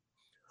money.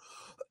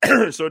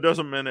 So it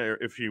doesn't matter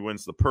if he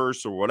wins the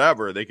purse or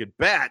whatever. They could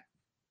bet,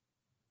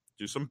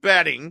 do some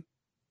betting,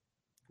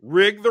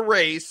 rig the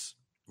race.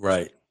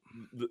 Right.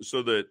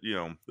 So that,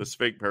 this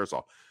fake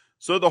parasol.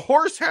 So the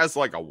horse has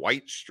like a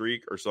white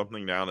streak or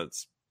something down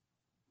its,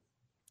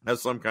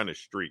 has some kind of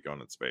streak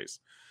on its face.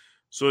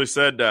 So he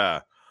said,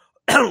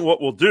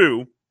 what we'll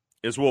do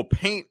is we'll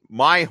paint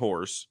my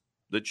horse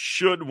that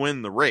should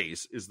win the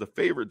race, is the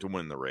favorite to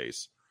win the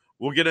race.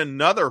 We'll get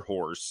another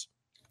horse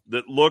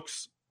that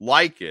looks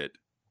like it,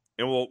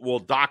 and we'll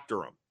doctor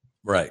them.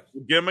 Right.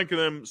 We'll gimmick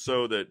them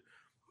so that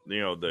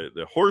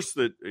the horse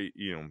that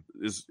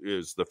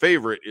is the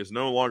favorite is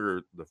no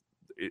longer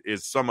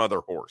is some other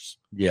horse.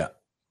 Yeah.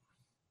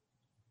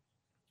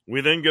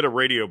 We then get a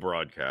radio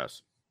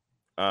broadcast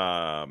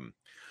where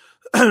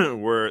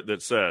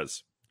that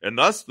says, and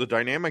thus the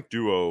dynamic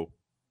duo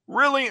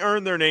really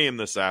earned their name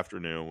this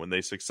afternoon when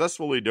they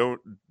successfully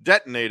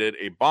detonated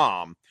a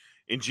bomb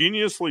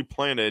ingeniously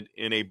planted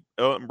in a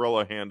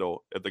umbrella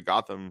handle at the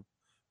Gotham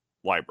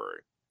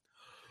Library.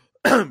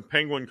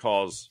 Penguin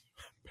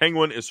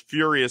is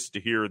furious to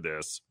hear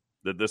this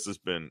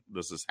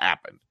has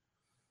happened.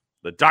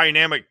 The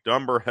dynamic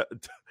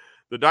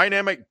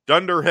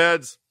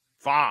dunderheads,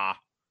 fa,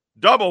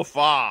 double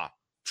fa,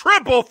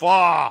 triple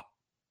fa.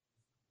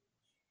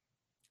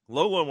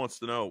 Lola wants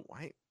to know,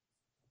 why,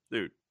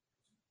 dude,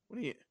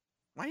 why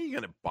are you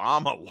going to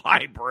bomb a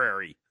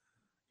library?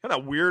 What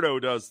kind of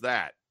weirdo does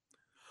that?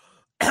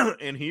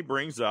 And he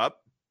brings up,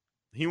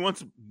 he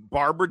wants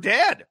Barbara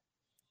dead.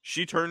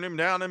 She turned him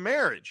down in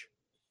marriage.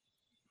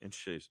 And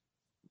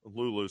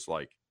Lulu's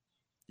like,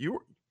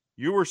 you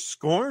were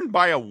scorned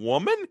by a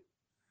woman?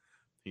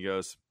 He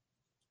goes,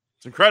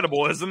 it's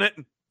incredible, isn't it?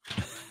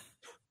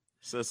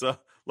 Says,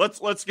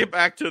 let's get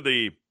back to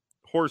the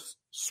horse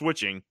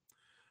switching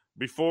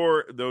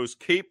before those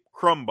Cape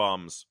Crumb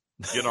Bums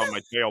get on my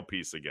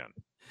tailpiece again.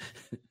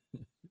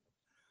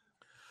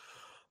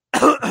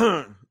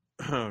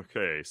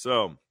 Okay,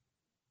 so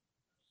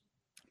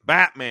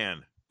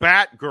Batman,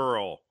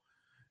 Batgirl,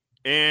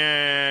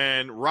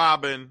 and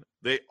Robin,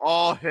 they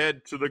all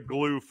head to the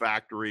glue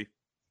factory.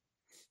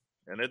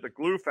 And at the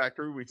glue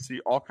factory, we see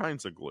all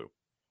kinds of glue.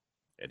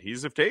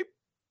 Adhesive tape,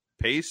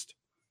 paste,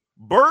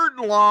 bird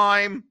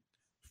lime,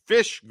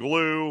 fish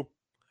glue,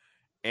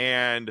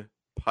 and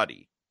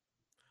putty.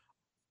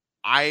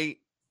 I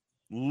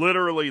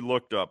literally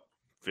looked up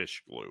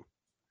fish glue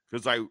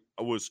because I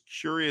was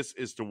curious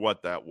as to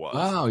what that was.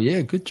 Wow,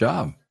 yeah, good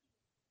job.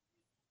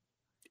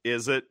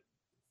 Is it?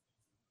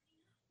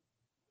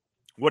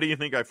 What do you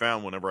think I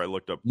found whenever I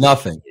looked up?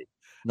 Nothing.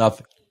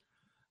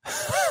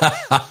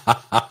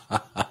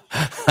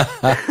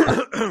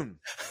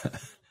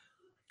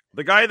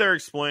 The guy there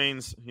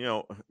explains,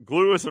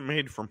 glue isn't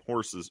made from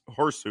horse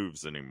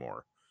hooves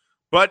anymore.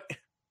 But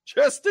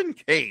just in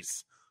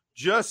case,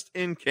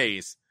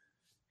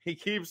 he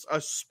keeps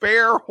a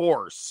spare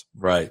horse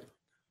right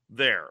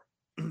there.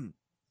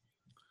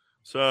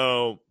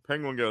 So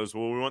Penguin goes,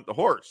 well, we want the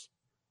horse.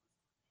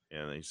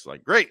 And he's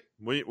like, great.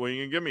 What are you going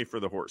to give me for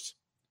the horse?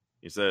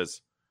 He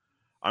says,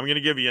 I'm going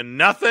to give you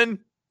nothing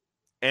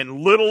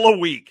and little a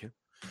week.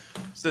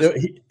 Says,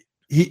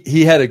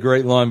 he had a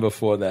great line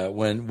before that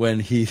when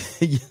he,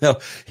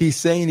 he's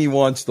saying he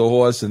wants the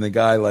horse and the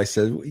guy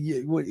says,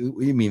 what do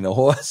you mean the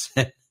horse?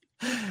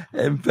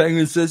 And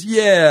Penguin says,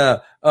 yeah,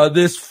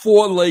 this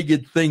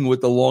four-legged thing with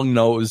the long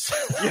nose.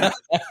 Yeah.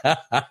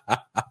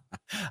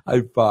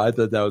 I thought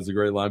that was a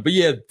great line. But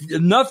yeah,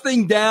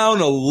 nothing down,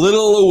 a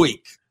little a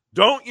week.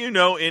 Don't you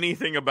know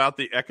anything about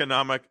the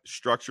economic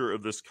structure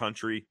of this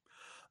country?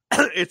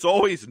 It's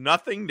always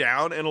nothing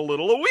down and a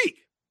little a week.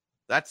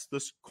 That's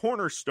the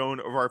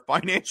cornerstone of our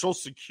financial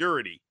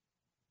security.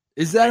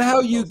 Is that how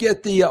you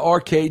get the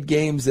arcade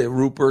games at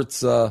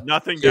Rupert's?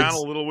 Nothing down, a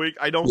little week?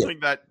 I don't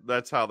think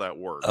that's how that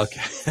works.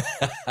 Okay.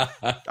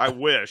 I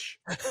wish.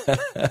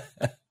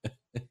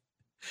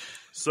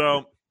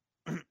 So,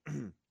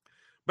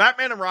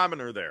 Batman and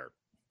Robin are there.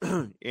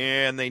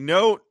 And they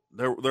know,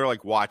 they're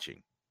like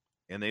watching.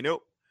 And they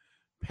know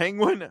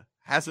Penguin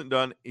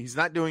he's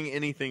not doing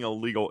anything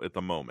illegal at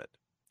the moment.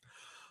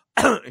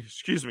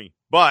 Excuse me.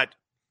 But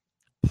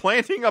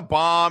planting a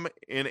bomb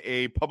in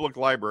a public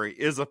library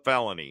is a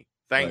felony.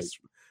 Thanks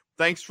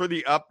for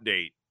the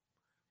update.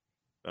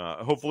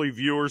 Hopefully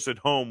viewers at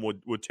home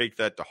would take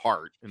that to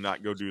heart and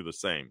not go do the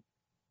same.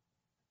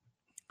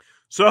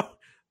 So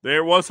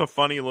there was a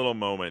funny little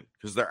moment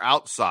because they're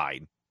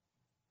outside.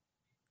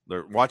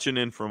 They're watching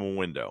in from a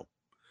window.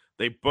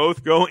 They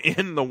both go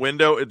in the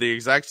window at the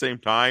exact same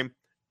time,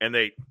 and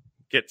they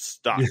get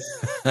stuck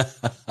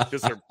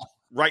because they're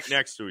right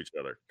next to each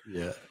other.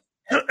 Yeah.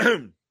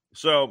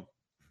 So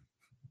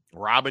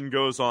Robin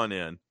goes on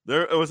in.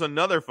 There was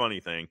another funny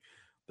thing.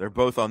 They're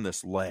both on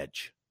this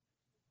ledge.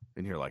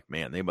 And you're like,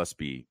 man, they must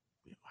be,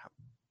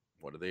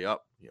 what are they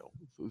up?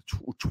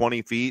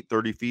 20 feet,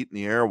 30 feet in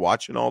the air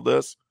watching all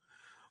this.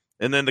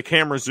 And then the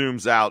camera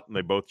zooms out and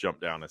they both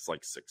jump down. It's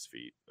like 6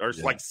 feet or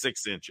it's like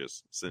 6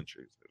 inches.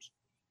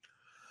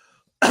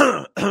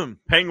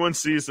 Penguin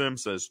sees them,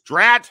 says,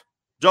 drat,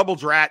 double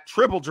drat,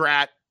 triple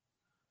drat.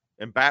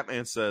 And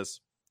Batman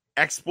says,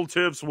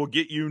 expletives will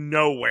get you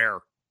nowhere.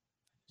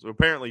 So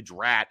apparently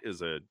drat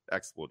is an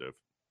expletive.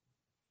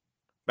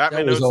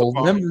 Batman that was old.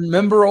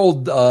 Remember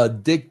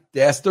old Dick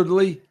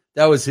Dastardly?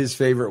 That was his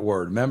favorite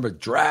word. Remember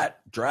drat,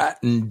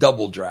 and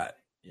double drat.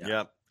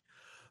 Yeah.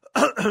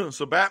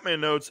 So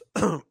Batman notes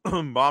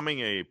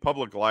bombing a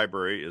public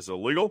library is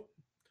illegal.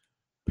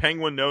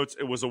 Penguin notes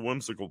it was a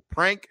whimsical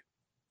prank.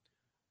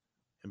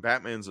 And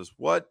Batman says,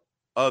 what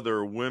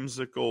other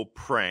whimsical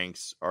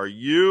pranks are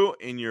you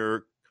and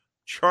your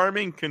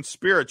charming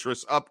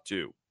conspiratress up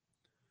to?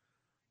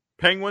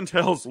 Penguin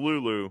tells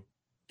Lulu,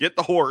 get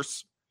the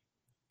horse,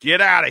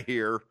 get out of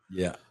here.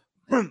 Yeah.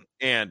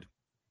 And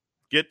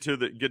get to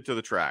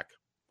the track.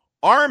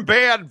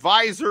 Armband,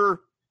 visor,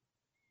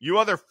 you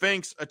other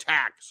finks,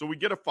 attack. So we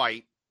get a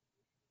fight.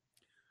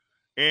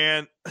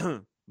 And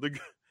there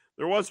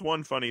was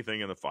one funny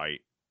thing in the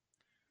fight.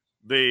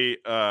 The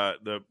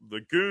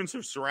goons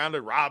have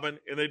surrounded Robin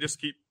and they just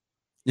keep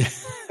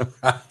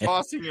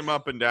tossing him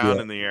up and down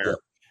in the air. Yeah.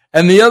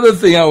 And the other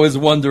thing I was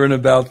wondering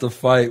about the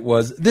fight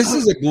was, this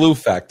is a glue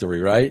factory,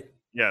 right?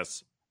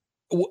 Yes.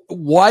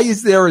 Why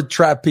is there a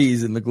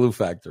trapeze in the glue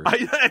factory?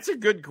 That's a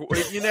good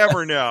question. You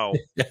never know.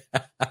 Yeah.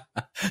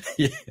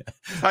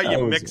 It's how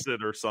you mix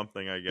it or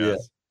something, I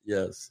guess.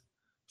 Yeah. Yes.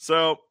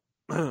 So,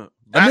 and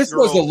this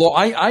was a long.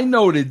 I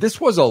noted this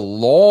was a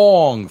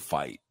long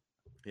fight.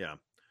 Yeah.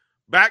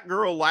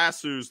 Batgirl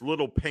lassos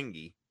little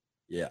Pingy.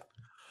 Yeah.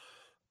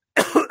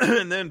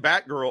 And then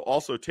Batgirl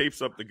also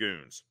tapes up the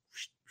goons.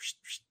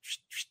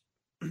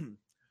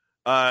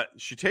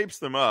 She tapes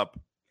them up,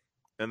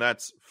 and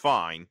that's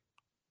fine.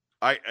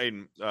 But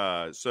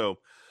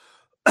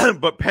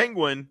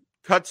Penguin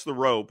cuts the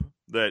rope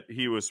that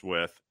he was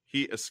with.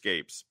 He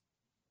escapes.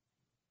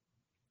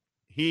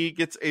 He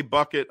gets a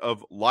bucket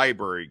of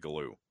library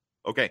glue.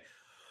 Okay.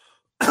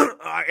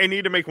 I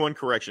need to make one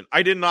correction.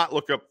 I did not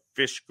look up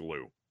fish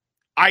glue.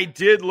 I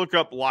did look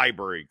up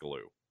library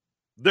glue.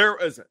 There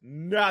is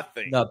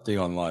nothing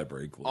on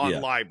library glue.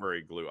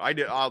 Library glue.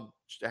 I'll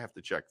have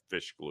to check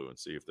fish glue and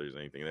see if there's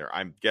anything there.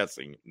 I'm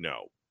guessing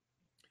no.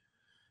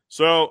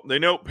 So they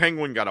know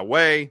Penguin got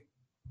away.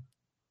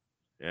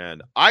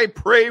 And I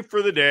pray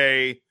for the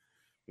day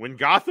when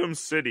Gotham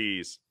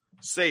City's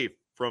safe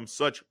from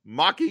such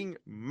mocking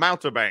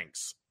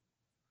mountebanks.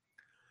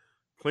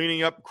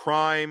 Cleaning up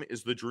crime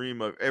is the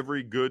dream of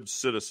every good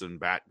citizen,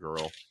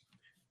 Batgirl.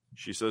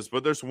 She says,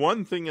 but there's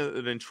one thing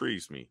that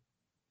intrigues me.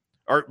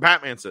 Or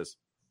Batman says,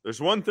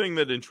 there's one thing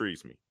that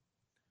intrigues me.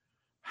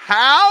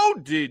 How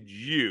did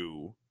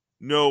you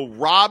know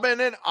Robin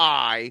and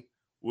I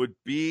would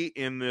be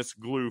in this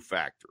glue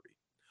factory?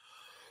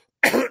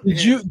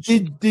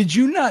 Did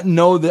you not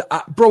know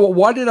that, bro?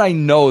 Why did I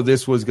know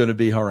this was going to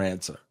be her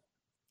answer?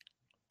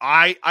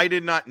 I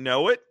did not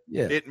know it.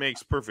 Yeah. It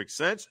makes perfect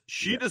sense.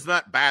 She does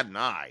not bat an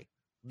eye.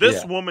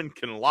 This woman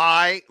can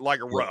lie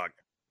like a rug.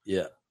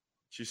 Yeah.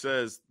 She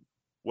says,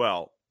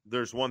 well,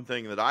 there's one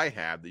thing that I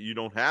have that you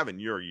don't have in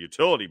your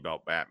utility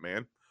belt,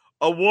 Batman.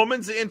 A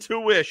woman's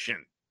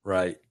intuition.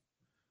 Right.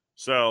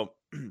 So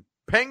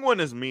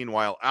Penguin is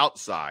meanwhile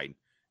outside.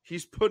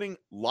 He's putting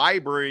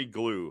library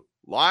glue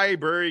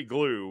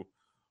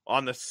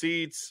on the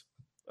seats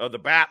of the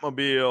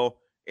Batmobile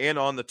and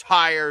on the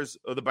tires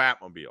of the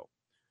Batmobile.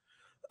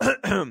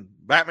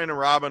 Batman and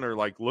Robin are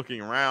like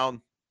looking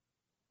around.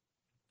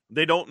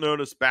 They don't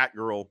notice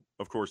Batgirl,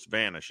 of course,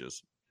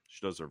 vanishes.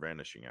 She does her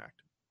vanishing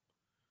act.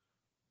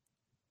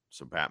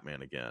 So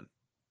Batman again.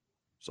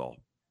 So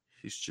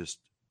he's just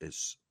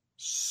as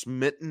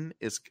smitten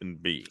as can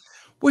be.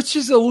 Which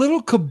is a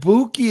little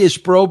kabuki-ish,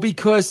 bro,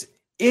 because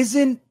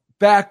isn't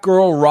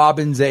Batgirl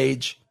Robin's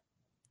age?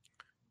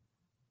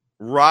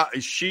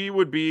 She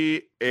would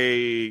be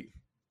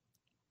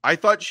I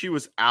thought she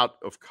was out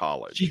of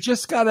college. She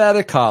just got out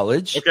of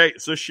college. Okay,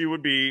 so she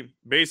would be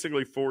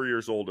basically 4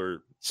 years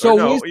older.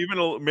 So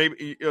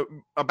maybe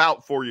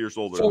about 4 years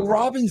older. So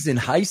Robin's in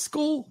high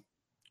school?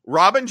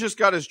 Robin just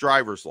got his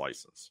driver's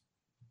license.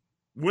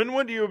 When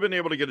would you have been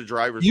able to get a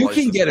driver's license?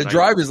 You can get a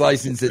driver's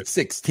license at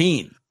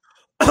 16.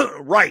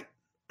 Right.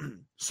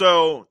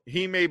 So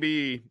he may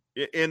be,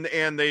 and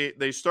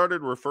they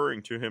started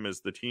referring to him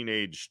as the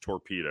teenage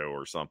torpedo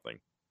or something.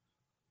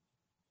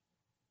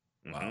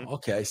 Wow.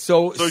 Okay.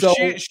 So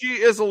she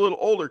is a little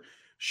older.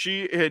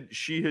 She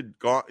had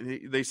gone.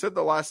 They said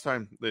the last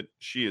time that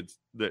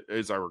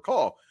as I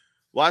recall,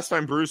 last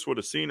time Bruce would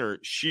have seen her,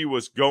 she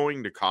was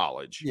going to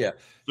college. Yeah.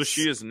 So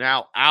she is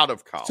now out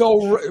of college.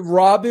 So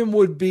Robin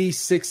would be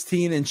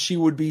 16 and she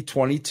would be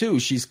 22.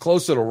 She's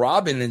closer to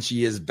Robin than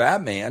she is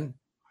Batman.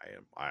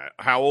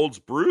 How old's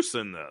Bruce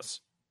in this?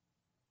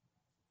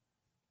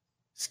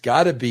 It's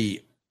got to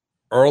be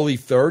early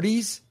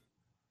 30s.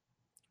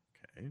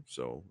 Okay,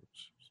 so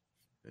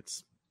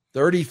it's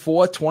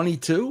 34,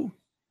 22.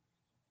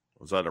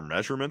 Was that her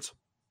measurements?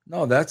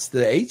 No, that's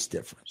the age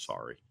difference.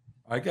 Sorry.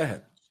 All right, go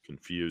ahead.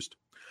 Confused.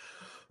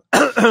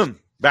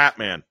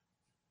 Batman.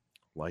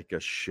 Like a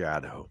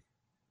shadow.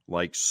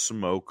 Like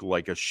smoke.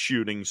 Like a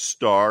shooting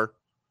star.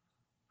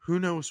 Who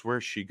knows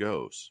where she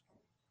goes?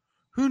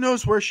 Who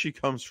knows where she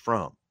comes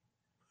from?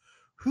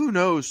 Who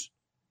knows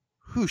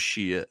who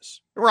she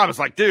is? And Robin's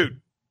like,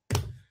 dude,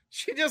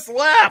 she just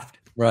left.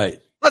 Right.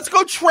 Let's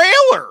go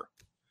trail her.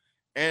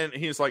 And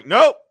he's like,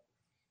 nope.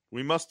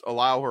 We must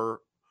allow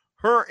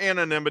her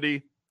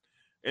anonymity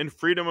and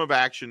freedom of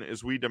action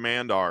as we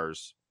demand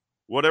ours.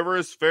 Whatever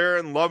is fair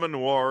in love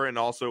and war and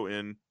also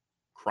in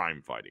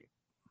crime fighting.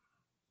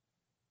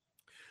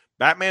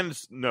 Batman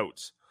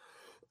notes,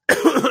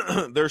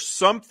 there's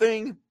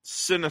something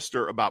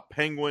sinister about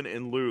Penguin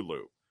and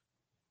Lulu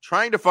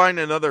trying to find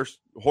another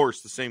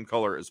horse the same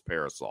color as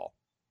Parasol.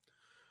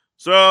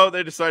 So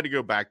they decide to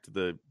go back to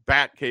the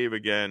Bat Cave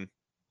again.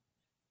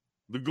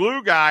 The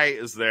glue guy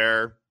is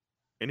there,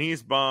 and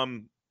he's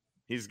bummed.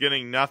 He's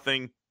getting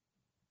nothing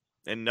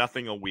and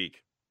nothing a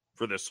week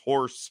for this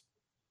horse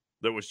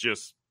that was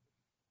just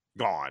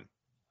gone.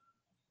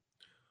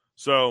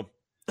 So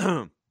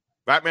Batman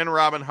and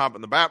Robin hop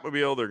in the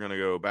Batmobile. They're going to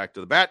go back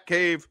to the Bat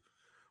Cave.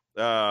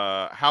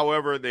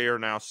 However, they are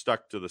now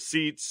stuck to the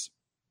seats,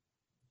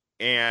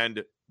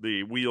 and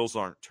the wheels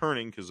aren't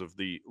turning because of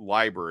the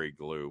library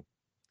glue.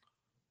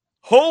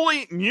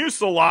 Holy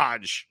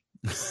mucilage!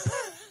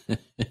 Do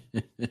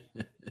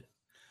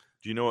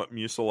you know what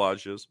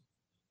mucilage is?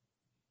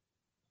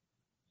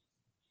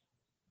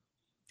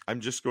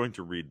 I'm just going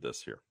to read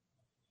this here.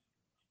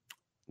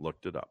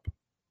 Looked it up.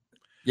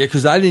 Yeah,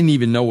 because I didn't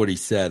even know what he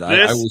said.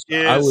 I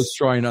was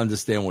trying to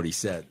understand what he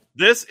said.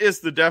 This is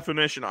the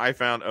definition I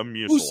found of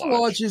mucilage.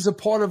 Mucilage is a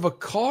part of a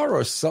car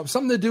or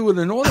something to do with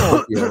an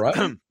automobile,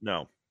 right?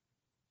 No.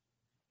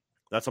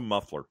 That's a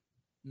muffler.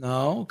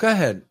 No, go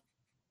ahead.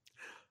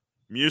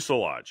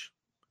 Mucilage.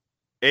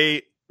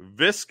 A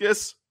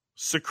viscous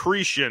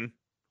secretion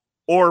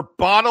or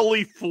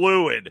bodily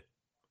fluid.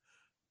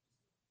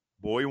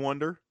 Boy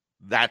wonder,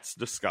 that's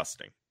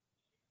disgusting.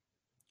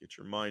 Get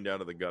your mind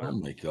out of the gutter. Oh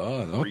my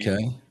God. Okay.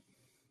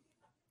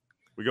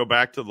 We go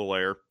back to the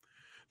lair.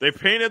 They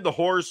painted the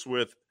horse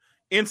with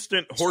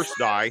instant horse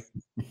dye.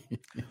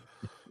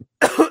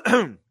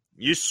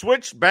 You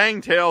switch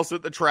bang tails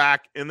at the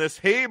track, and this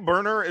hay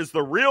burner is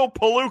the real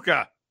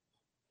Palooka.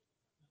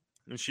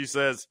 And she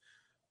says,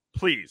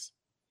 please,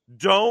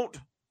 don't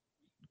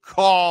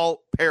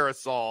call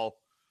Parasol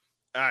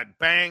a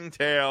bang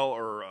tail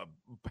or a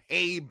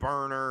hay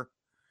burner.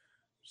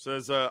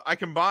 Says, I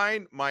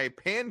combine my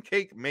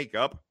pancake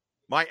makeup,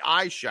 my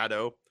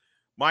eyeshadow,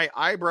 my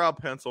eyebrow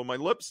pencil, my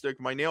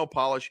lipstick, my nail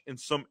polish, and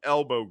some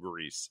elbow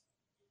grease.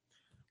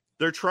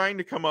 They're trying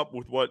to come up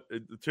with what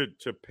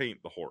to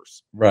paint the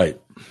horse.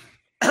 Right.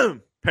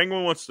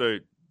 Penguin wants to,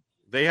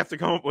 they have to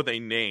come up with a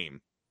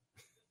name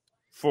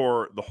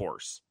for the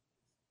horse.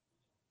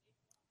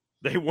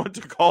 They want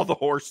to call the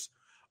horse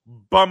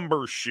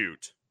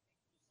Bumbershoot.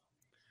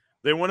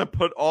 They want to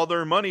put all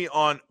their money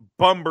on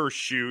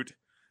Bumbershoot,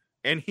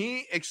 and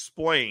he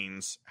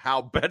explains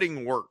how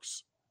betting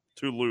works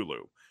to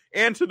Lulu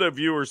and to the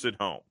viewers at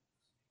home.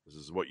 This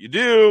is what you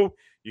do.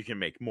 You can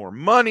make more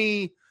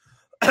money.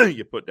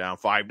 You put down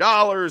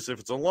 $5. If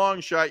it's a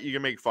long shot, you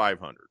can make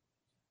 $500.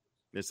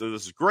 They said,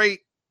 this is great,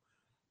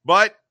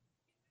 but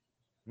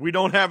we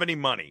don't have any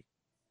money.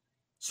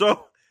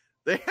 So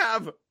they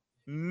have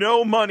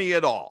no money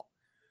at all.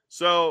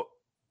 So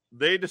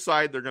they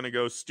decide they're going to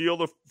go steal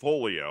the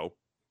folio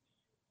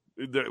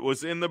that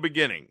was in the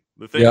beginning.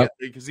 The thing,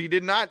 because he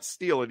did not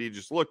steal it, he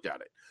just looked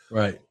at it.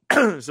 Right.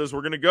 It says,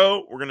 we're going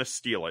to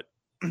steal it.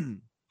 And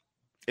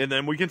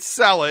then we can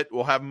sell it.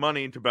 We'll have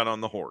money to bet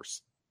on the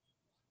horse.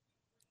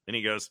 And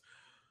he goes,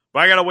 but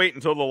I got to wait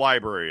until the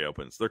library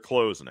opens. They're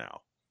closed now.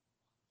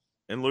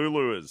 And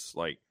Lulu is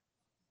like,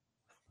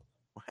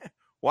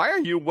 why are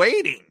you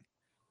waiting?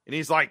 And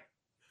he's like,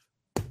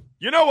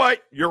 you know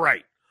what? You're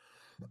right.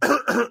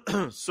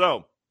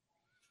 So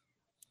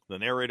the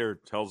narrator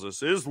tells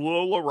us, is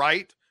Lola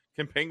right?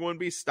 Can Penguin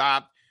be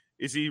stopped?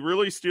 Is he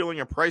really stealing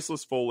a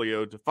priceless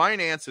folio to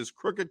finance his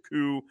crooked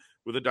coup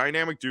with a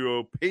dynamic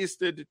duo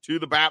pasted to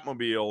the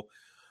Batmobile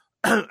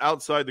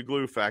outside the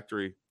glue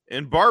factory?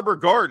 And Barbara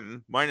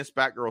Gordon, minus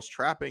Batgirl's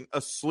trapping,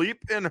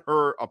 asleep in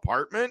her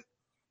apartment?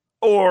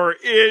 Or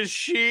is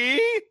she?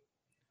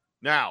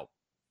 Now,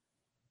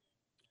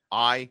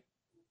 I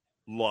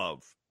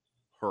love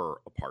her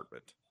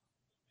apartment.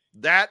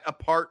 That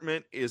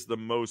apartment is the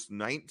most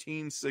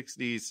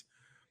 1960s,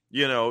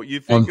 you know, you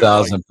think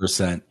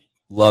 1000%.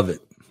 Love it.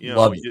 You know,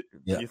 love it.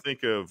 You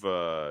think of,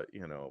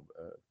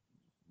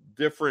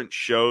 different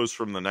shows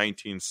from the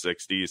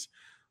 1960s,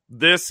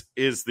 this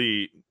is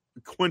the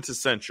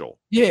quintessential.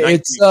 Yeah,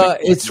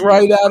 it's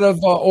right out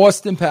of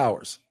Austin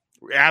Powers.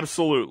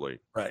 Absolutely.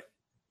 Right.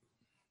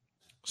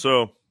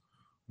 So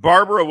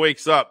Barbara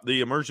wakes up.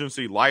 The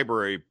emergency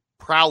library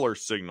prowler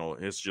signal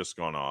has just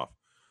gone off.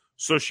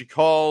 So she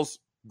calls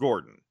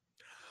Gordon.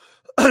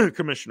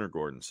 Commissioner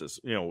Gordon says,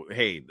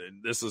 hey,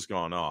 this has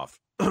gone off.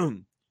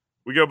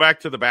 We go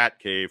back to the Bat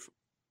Cave.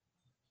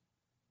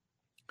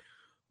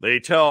 They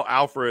tell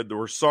Alfred,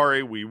 we're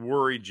sorry, we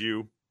worried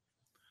you.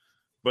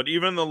 But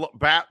even the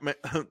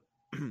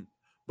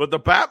but the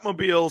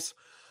Batmobile's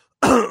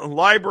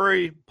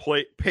library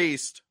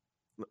paste,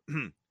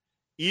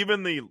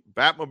 even the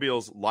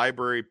Batmobile's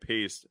library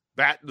paste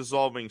bat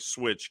dissolving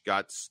switch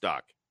got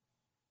stuck.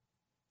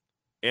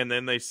 And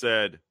then they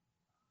said,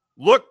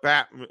 look,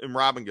 and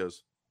Robin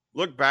goes,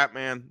 look,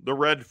 Batman, the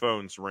red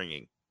phone's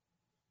ringing.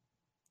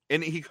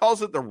 And he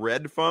calls it the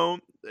red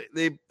phone.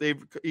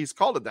 He's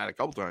called it that a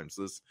couple times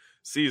this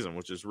season,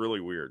 which is really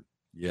weird.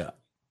 Yeah.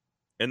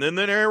 And then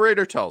the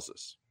narrator tells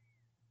us,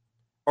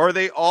 are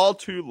they all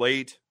too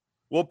late?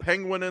 Will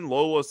Penguin and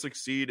Lola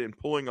succeed in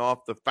pulling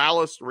off the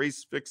foulest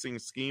race-fixing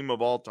scheme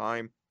of all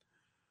time?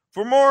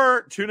 For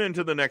more, tune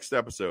into the next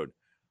episode.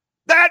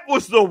 That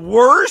was the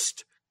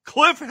worst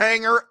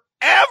cliffhanger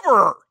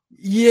ever.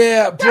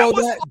 Yeah,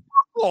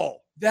 bro.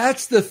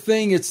 That's the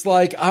thing. It's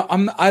like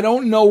I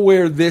don't know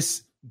where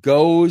this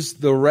goes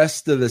the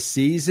rest of the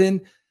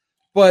season,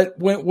 but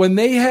when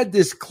they had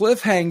this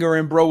cliffhanger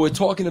and bro, we're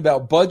talking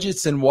about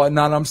budgets and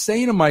whatnot, I'm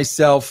saying to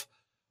myself,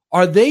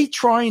 are they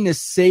trying to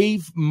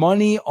save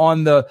money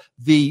on the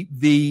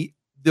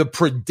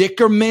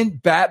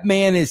predicament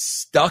Batman is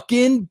stuck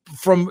in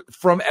from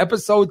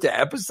episode to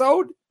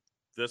episode?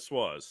 This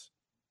was,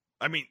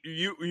 I mean,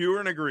 you were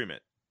in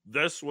agreement.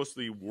 This was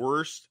the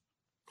worst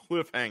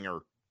cliffhanger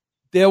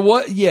there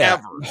was,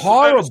 ever.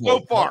 Horrible so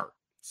far.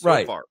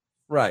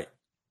 Right.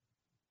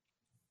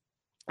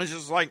 It's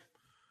just like,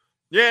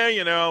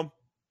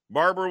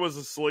 Barbara was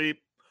asleep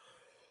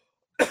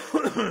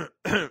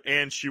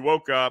and she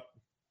woke up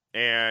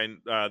and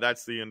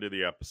that's the end of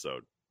the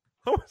episode.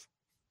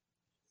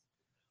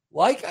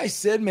 Like I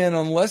said, man,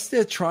 unless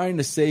they're trying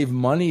to save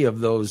money of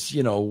those,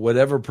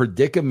 whatever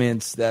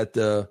predicaments that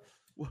you'll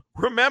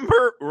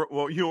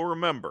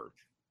remember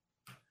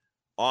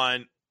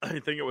on, I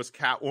think it was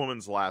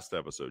Catwoman's last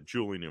episode,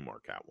 Julie Newmar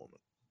Catwoman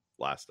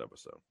last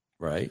episode.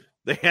 Right.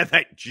 They had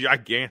that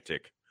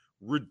gigantic,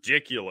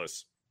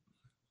 ridiculous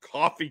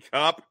coffee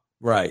cup.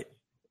 Right.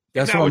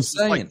 That's what I'm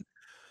saying.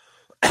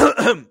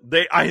 I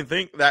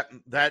think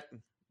that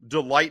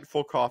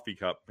delightful coffee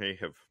cup may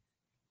have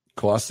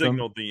cost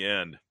signaled the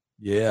end.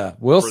 Yeah.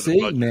 We'll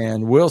see,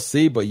 man. We'll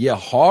see. But yeah,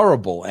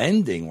 horrible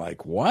ending.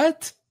 Like,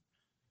 what?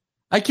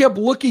 I kept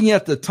looking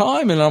at the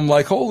time and I'm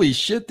like, holy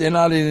shit, they're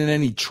not in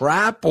any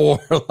trap or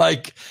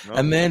like, no.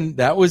 And then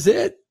that was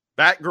it.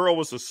 Batgirl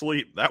was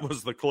asleep. That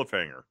was the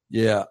cliffhanger.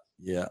 Yeah.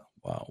 Yeah.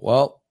 Wow.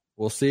 Well,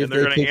 we'll see if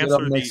they're going to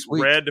answer the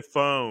red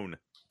phone.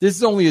 This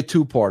is only a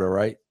 2-parter,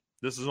 right?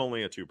 This is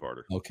only a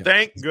 2-parter. Okay.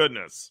 Thank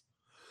goodness.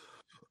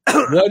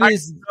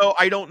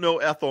 I don't know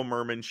Ethel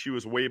Merman. She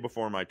was way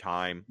before my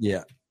time.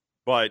 Yeah.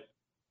 But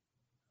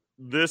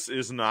this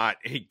is not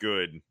a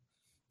good.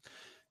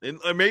 And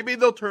maybe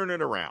they'll turn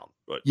it around.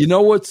 But you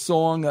know what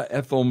song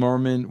Ethel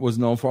Merman was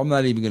known for? I'm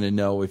not even going to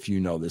know if you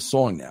know this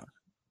song now.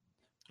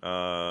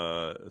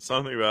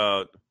 Something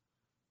about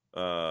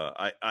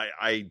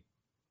I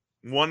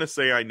want to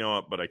say I know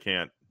it, but I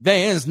can't.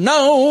 There's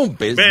no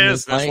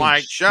business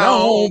like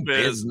show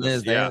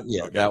business. Yeah,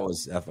 okay. That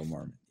was Ethel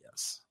Merman.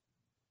 Yes.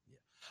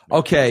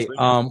 Okay.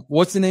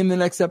 What's the name of the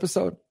next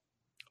episode?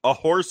 A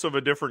Horse of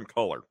a Different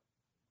Color.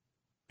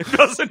 It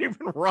doesn't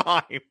even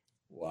rhyme.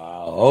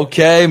 Wow.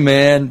 Okay,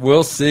 man.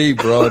 We'll see,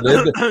 bro.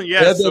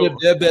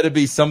 There better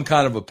be some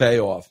kind of a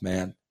payoff,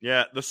 man.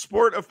 Yeah, the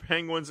sport of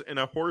penguins and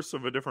a horse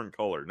of a different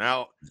color.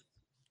 Now,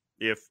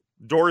 if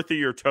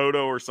Dorothy or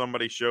Toto or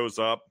somebody shows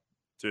up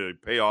to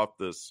pay off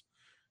this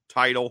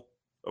title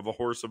of a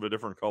horse of a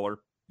different color,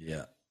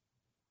 yeah,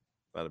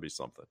 that'll be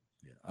something.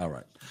 Yeah.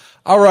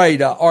 All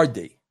right.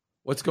 RD,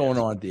 what's going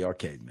on at the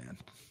arcade, man?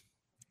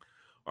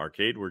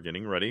 Arcade, we're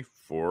getting ready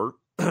for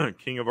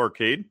King of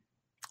Arcade,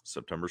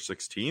 September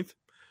 16th.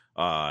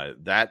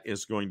 That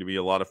is going to be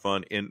a lot of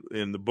fun.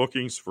 In the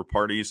bookings for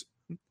parties,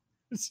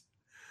 it's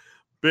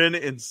been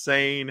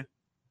insane.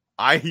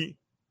 I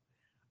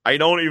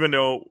don't even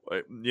know.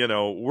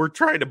 We're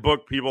trying to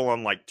book people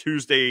on like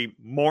Tuesday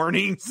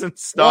mornings and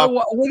stuff.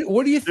 Well,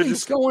 what do you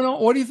think's going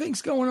on? What do you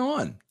think's going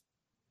on?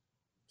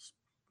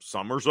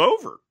 Summer's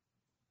over.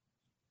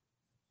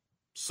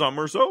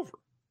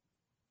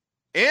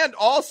 And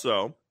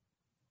also,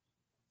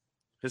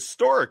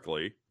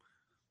 historically,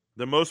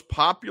 the most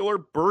popular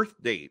birth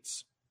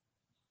dates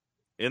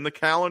in the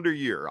calendar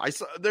year.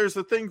 There's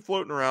a thing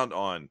floating around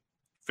on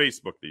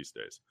Facebook these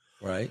days,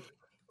 right?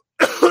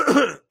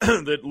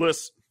 That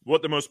lists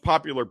what the most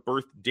popular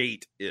birth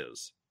date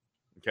is.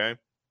 Okay,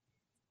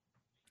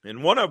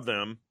 and one of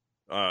them,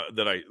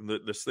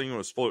 this thing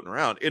was floating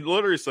around. It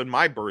literally said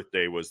my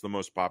birthday was the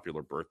most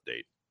popular birth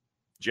date,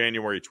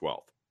 January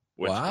 12th.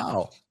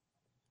 Wow.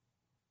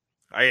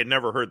 I had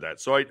never heard that.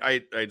 So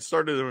I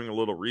started doing a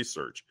little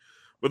research.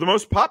 But the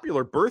most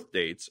popular birth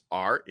dates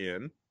are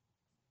in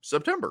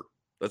September.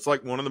 That's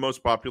like one of the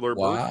most popular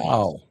birth dates.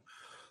 Wow.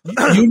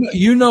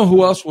 You know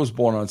who else was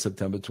born on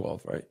September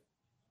 12th, right?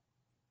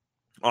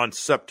 On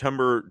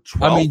September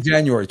 12th? I mean,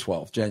 January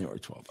 12th. January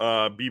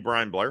 12th. B.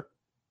 Brian Blair.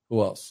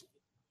 Who else?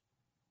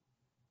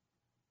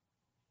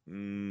 I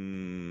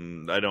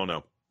don't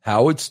know.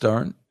 Howard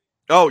Stern.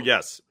 Oh,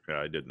 yes. Yeah,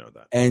 I did know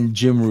that. And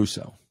Jim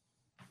Russo.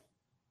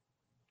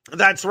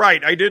 That's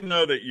right. I did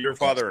know that your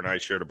father and I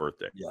shared a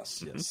birthday.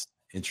 Yes, Mhm. yes.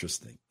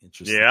 Interesting.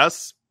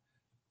 Yes.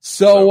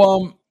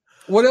 So,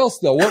 what else,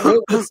 though? What's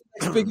the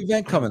next big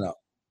event coming up?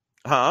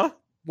 Huh?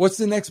 What's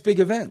the next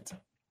big event?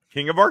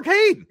 King of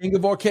Arcade. King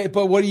of Arcade.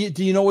 But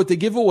do you know what the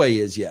giveaway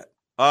is yet?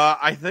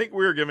 I think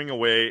we're giving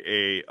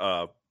away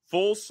a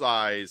full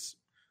size.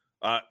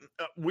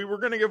 We were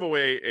going to give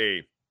away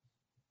a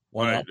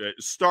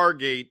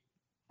Stargate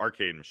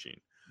arcade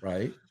machine.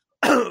 Right.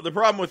 The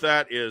problem with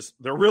that is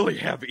they're really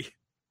heavy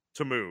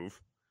to move.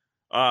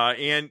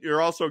 And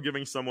you're also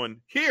giving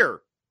someone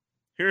here's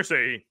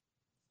a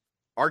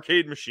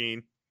arcade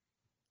machine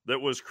that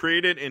was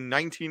created in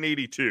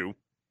 1982,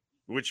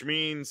 which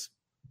means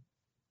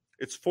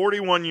it's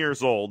 41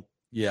 years old.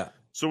 Yeah.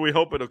 So we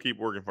hope it'll keep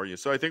working for you.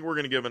 So I think we're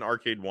going to give an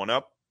arcade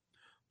 1-up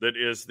that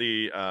is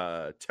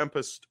the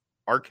Tempest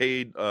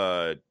arcade.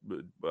 I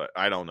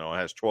don't know. It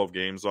has 12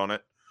 games on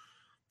it.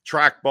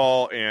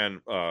 Trackball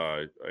and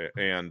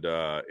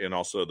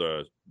also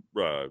the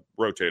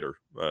rotator,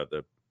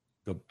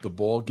 the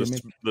ball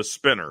gimmick, the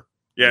spinner.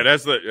 Yeah, it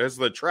has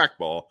the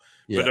trackball,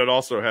 but it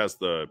also has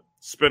the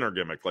spinner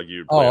gimmick like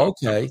you. Oh,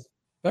 okay.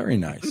 Very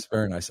nice.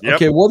 Very nice. Yep.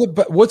 Okay,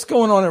 what's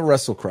going on at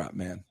WrestleCrap,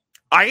 man?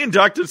 I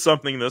inducted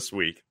something this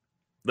week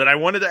that I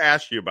wanted to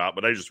ask you about,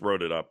 but I just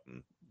wrote it up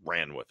and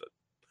ran with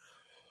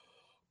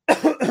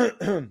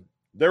it.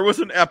 There was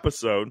an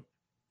episode.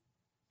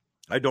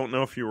 I don't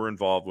know if you were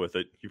involved with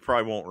it. You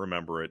probably won't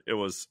remember it. It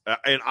was,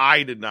 and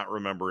I did not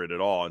remember it at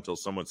all until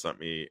someone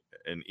sent me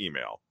an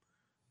email.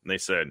 And they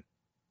said,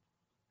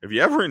 have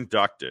you ever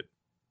inducted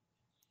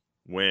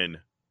when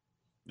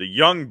the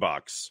Young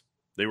Bucks,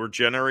 they were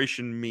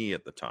Generation Me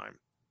at the time,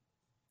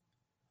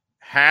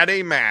 had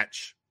a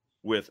match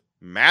with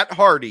Matt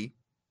Hardy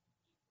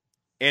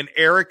and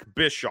Eric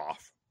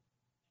Bischoff?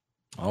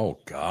 Oh,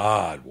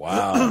 God.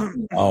 Wow.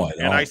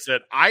 And I said,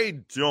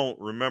 I don't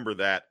remember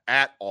that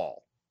at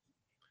all.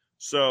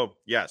 So,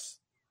 yes,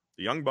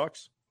 the Young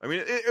Bucks. I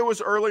mean, it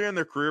was earlier in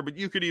their career, but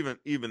you could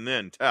even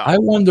then tell. I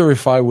wonder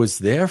if I was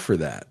there for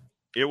that.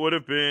 It would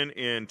have been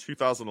in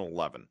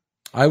 2011.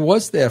 I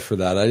was there for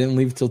that. I didn't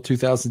leave till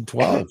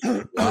 2012.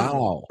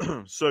 Wow.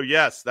 So,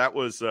 yes, that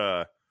was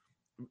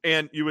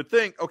and you would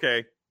think,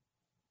 okay,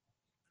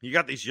 you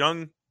got these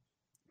young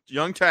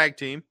tag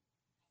team,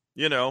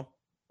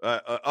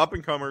 up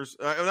and comers.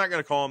 I'm not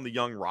going to call them the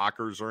Young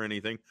Rockers or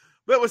anything,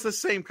 but it was the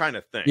same kind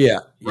of thing. Yeah.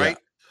 Right.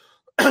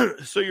 Yeah.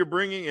 So you're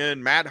bringing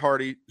in Matt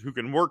Hardy, who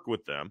can work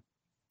with them,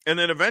 and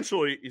then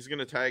eventually he's going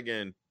to tag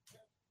in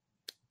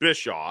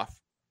Bischoff,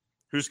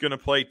 who's going to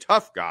play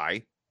tough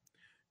guy,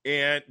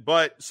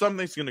 but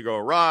something's going to go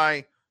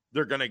awry.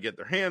 They're going to get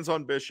their hands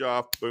on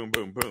Bischoff, boom,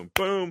 boom, boom,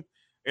 boom,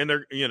 and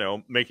they're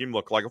make him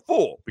look like a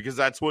fool, because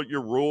that's what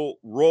your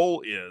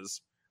role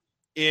is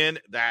in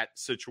that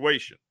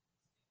situation.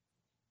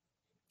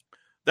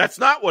 That's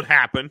not what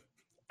happened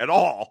at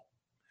all.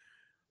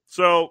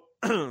 So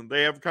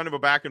they have kind of a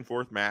back and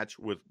forth match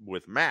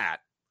with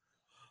Matt.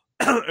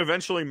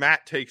 Eventually,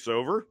 Matt takes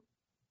over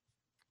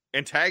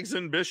and tags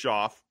in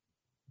Bischoff.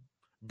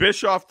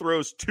 Bischoff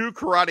throws 2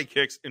 karate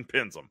kicks and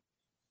pins him.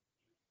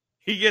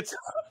 He gets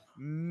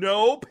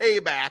no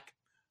payback,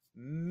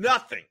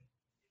 nothing.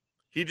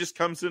 He just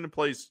comes in and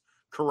plays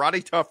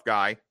karate tough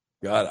guy.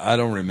 God, I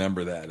don't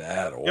remember that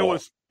at all. It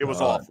was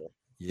awful.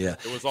 Yeah.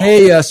 It was awful.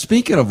 Hey,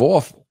 speaking of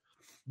awful,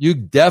 you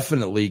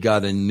definitely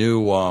got a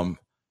new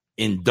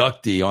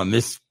inductee on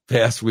this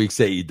past week's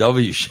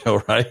AEW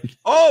show, right?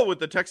 Oh, with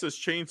the Texas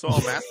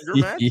Chainsaw Massacre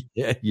match?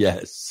 Yeah,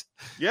 yes.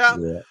 Yeah.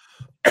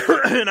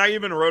 And I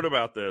even wrote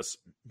about this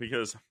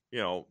because,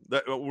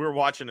 we're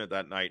watching it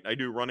that night. I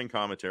do running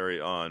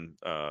commentary on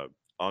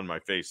my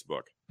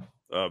Facebook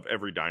of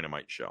every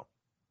Dynamite show.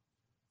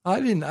 I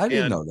didn't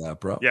know that,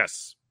 bro.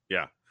 Yes.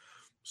 Yeah.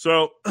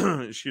 So,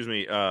 excuse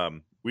me.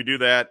 We do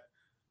that.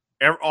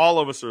 All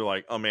of us are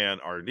like, oh, man,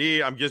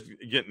 RD, I'm just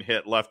getting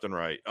hit left and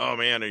right. Oh,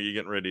 man, are you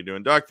getting ready to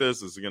induct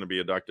this? This is going to be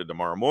inducted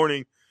tomorrow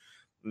morning,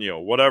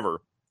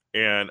 whatever.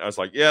 And I was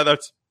like, yeah,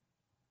 that's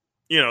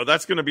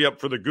going to be up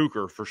for the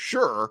Gooker for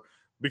sure,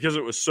 because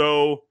it was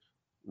so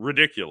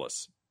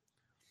ridiculous.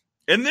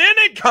 And then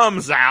it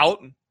comes out,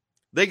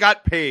 they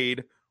got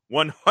paid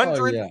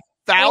 $100,000.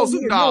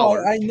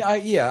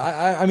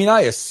 I mean,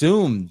 I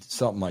assumed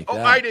something like that.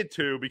 Oh, I did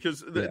too,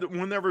 because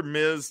whenever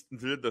Miz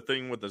did the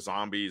thing with the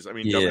zombies, I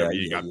mean,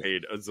 WWE got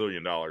paid $1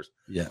 zillion.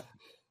 Yeah.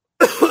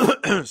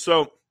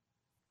 So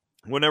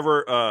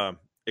whenever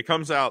it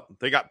comes out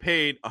they got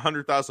paid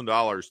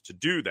 $100,000 to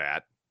do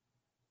that.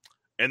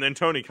 And then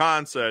Tony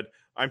Khan said,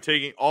 I'm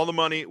taking all the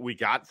money we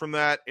got from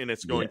that, and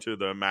it's going to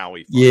the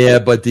Maui Fund. Yeah,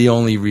 but the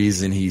only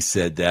reason he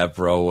said that,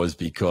 bro, was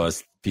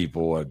because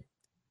people were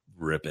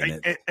ripping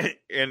it.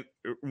 And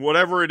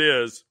whatever it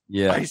is,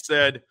 I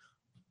said,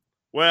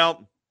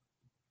 well,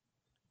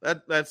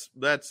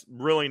 that's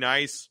really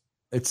nice.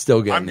 It's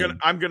still getting.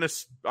 I'm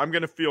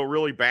gonna feel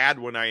really bad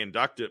when I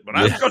induct it, but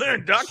I'm gonna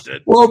induct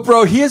it. Well,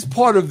 bro, here's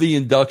part of the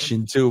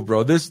induction too,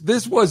 bro.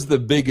 This was the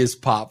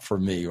biggest pop for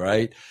me,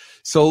 right?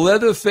 So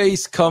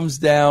Leatherface comes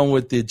down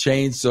with the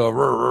chainsaw.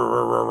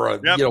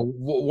 Yep. You know,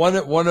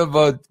 one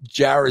of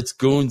Jarrett's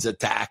goons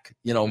attack.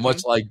 You know,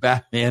 much like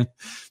Batman.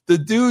 The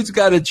dude's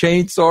got a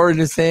chainsaw in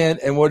his hand,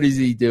 and what does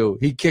he do?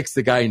 He kicks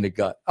the guy in the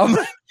gut. I'm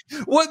like,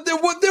 what's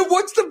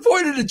the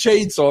point of the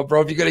chainsaw,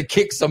 bro? If you're gonna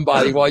kick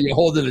somebody while you're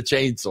holding a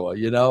chainsaw,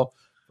 you know?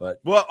 But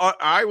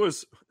I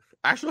was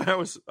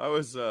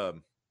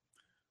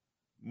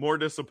more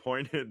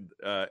disappointed.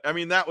 I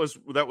mean, that was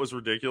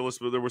ridiculous,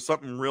 but there was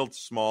something real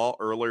small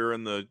earlier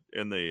in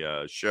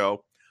the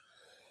show.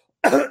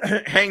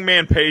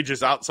 Hangman Page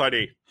is outside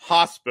a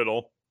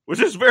hospital, which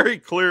is very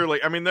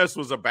clearly. I mean, this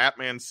was a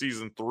Batman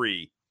season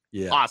 3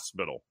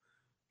 hospital,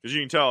 because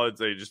you can tell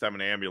they just have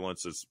an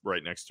ambulance that's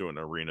right next to an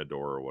arena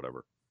door or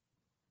whatever.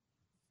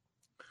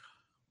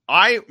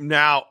 I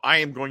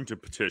am going to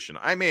petition.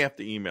 I may have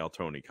to email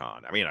Tony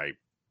Khan. I mean, I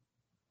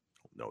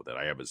know that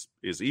I have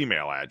his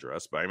email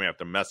address, but I may have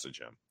to message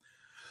him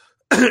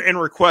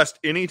and request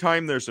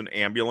anytime there's an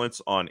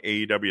ambulance on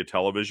AEW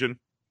television,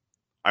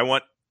 I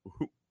want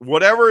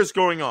whatever is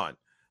going on,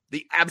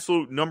 the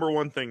absolute number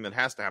one thing that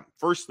has to happen,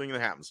 first thing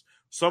that happens,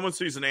 someone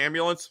sees an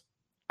ambulance,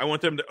 I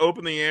want them to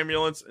open the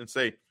ambulance and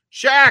say,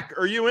 Shaq,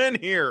 are you in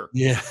here?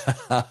 Yeah.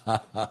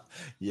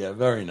 Yeah,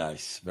 very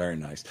nice. Very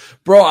nice.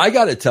 Bro, I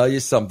got to tell you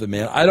something,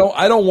 man. I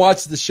don't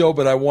watch the show,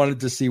 but I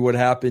wanted to see what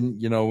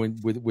happened, you know,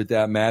 with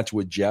that match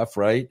with Jeff,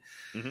 right?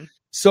 Mm-hmm.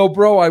 So,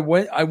 bro, I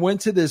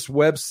went to this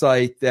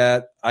website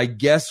that I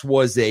guess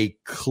was a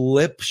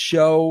clip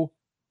show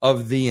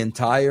of the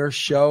entire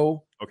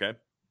show. Okay.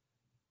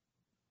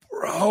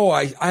 Bro,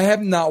 I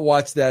have not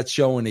watched that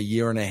show in a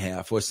year and a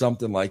half or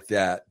something like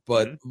that.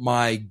 But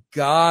my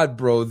God,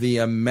 bro, the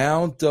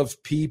amount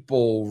of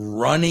people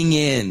running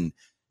in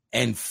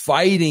and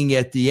fighting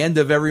at the end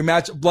of every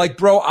match. Like,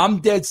 bro,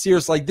 I'm dead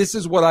serious. Like, this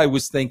is what I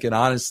was thinking,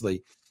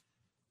 honestly.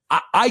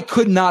 I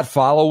could not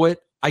follow it.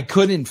 I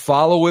couldn't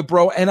follow it,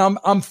 bro. And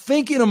I'm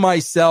thinking to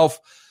myself,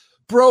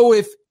 bro,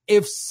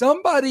 if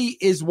somebody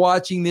is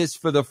watching this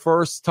for the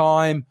first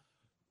time,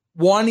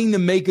 wanting to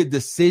make a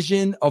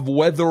decision of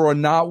whether or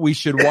not we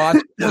should watch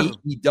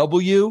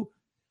AEW,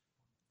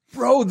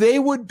 bro, they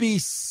would be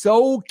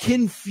so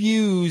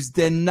confused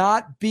and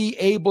not be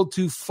able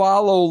to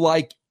follow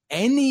like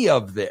any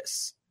of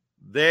this.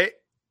 When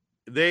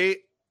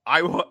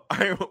I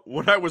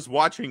was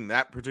watching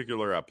that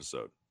particular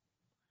episode,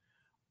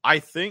 I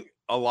think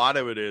a lot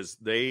of it is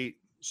they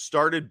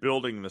started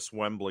building this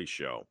Wembley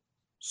show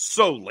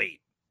so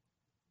late.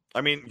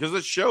 I mean, because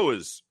this show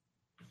is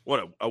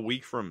a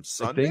week from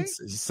Sunday? I think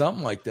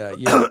something like that.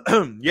 Yeah.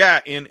 Yeah.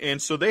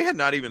 And so they had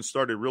not even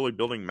started really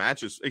building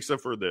matches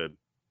except for the,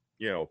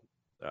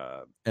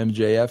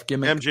 MJF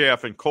gimmick.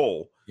 MJF and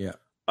Cole. Yeah.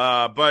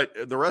 But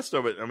the rest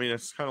of it, I mean,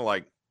 it's kind of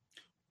like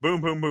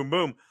boom, boom, boom,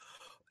 boom.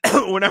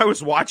 When I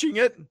was watching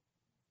it,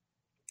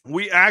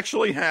 we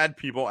actually had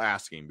people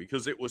asking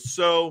because it was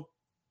so,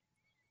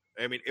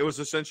 I mean, it was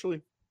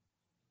essentially,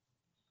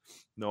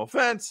 no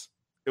offense,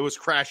 it was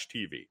Crash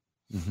TV.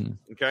 Mm-hmm.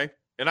 Okay.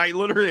 And I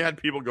literally had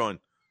people going,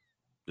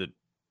 did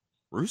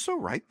Russo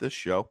write this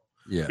show?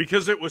 Yeah.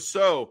 Because it was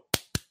so,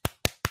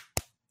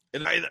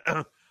 and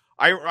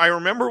I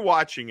remember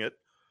watching it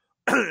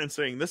and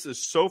saying, this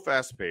is so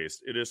fast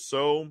paced. It is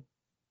so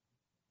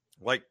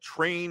like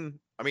going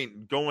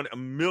a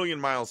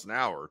million miles an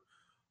hour.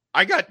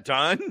 I got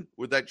done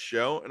with that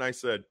show and I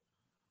said,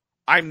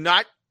 I'm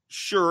not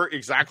sure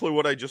exactly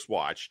what I just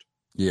watched.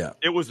 Yeah.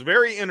 It was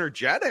very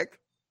energetic.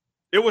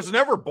 It was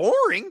never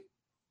boring,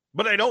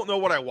 but I don't know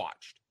what I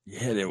watched.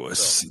 Yeah, it was.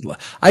 So.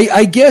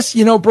 I guess,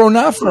 bro,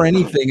 not for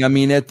anything. I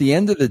mean, at the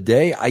end of the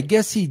day, I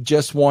guess he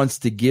just wants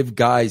to give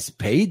guys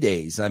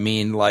paydays. I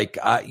mean,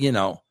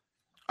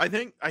 I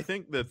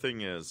think the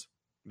thing is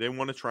they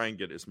want to try and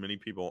get as many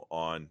people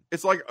on.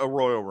 It's like a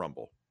Royal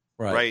Rumble,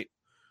 right?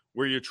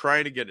 Where you're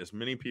trying to get as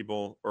many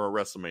people, or a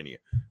WrestleMania,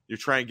 you're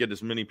trying to get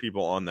as many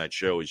people on that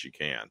show as you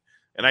can.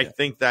 And I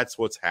think that's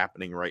what's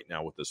happening right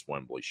now with this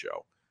Wembley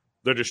show.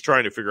 They're just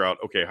trying to figure out,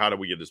 okay, how do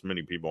we get as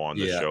many people on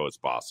this show as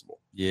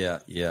possible? Yeah.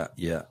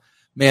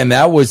 Man,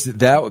 that was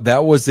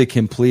the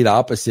complete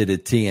opposite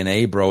at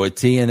TNA, bro. At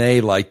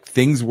TNA, like,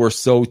 things were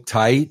so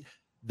tight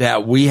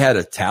that we had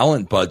a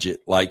talent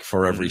budget, like,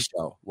 for every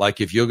show.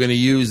 Like, if you're going to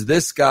use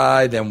this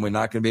guy, then we're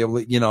not going to be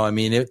able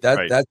to,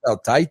 that's how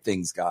tight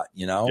things got,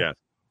 Yeah.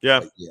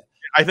 Yeah.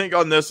 I think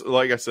on this,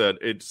 like I said,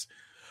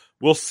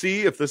 we'll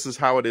see if this is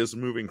how it is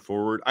moving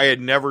forward. I had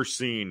never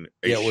seen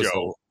a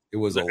show. It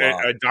was a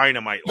lot. A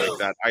Dynamite like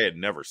that. I had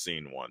never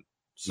seen one.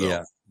 So.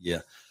 Yeah.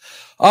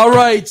 All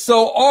right.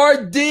 So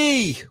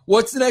RD,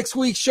 what's the next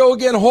week's show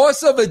again?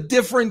 Horse of a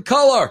different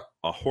color.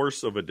 A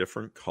horse of a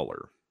different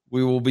color.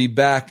 We will be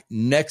back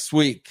next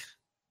week.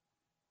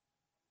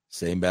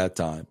 Same bad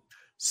time.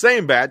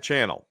 Same bad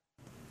channel.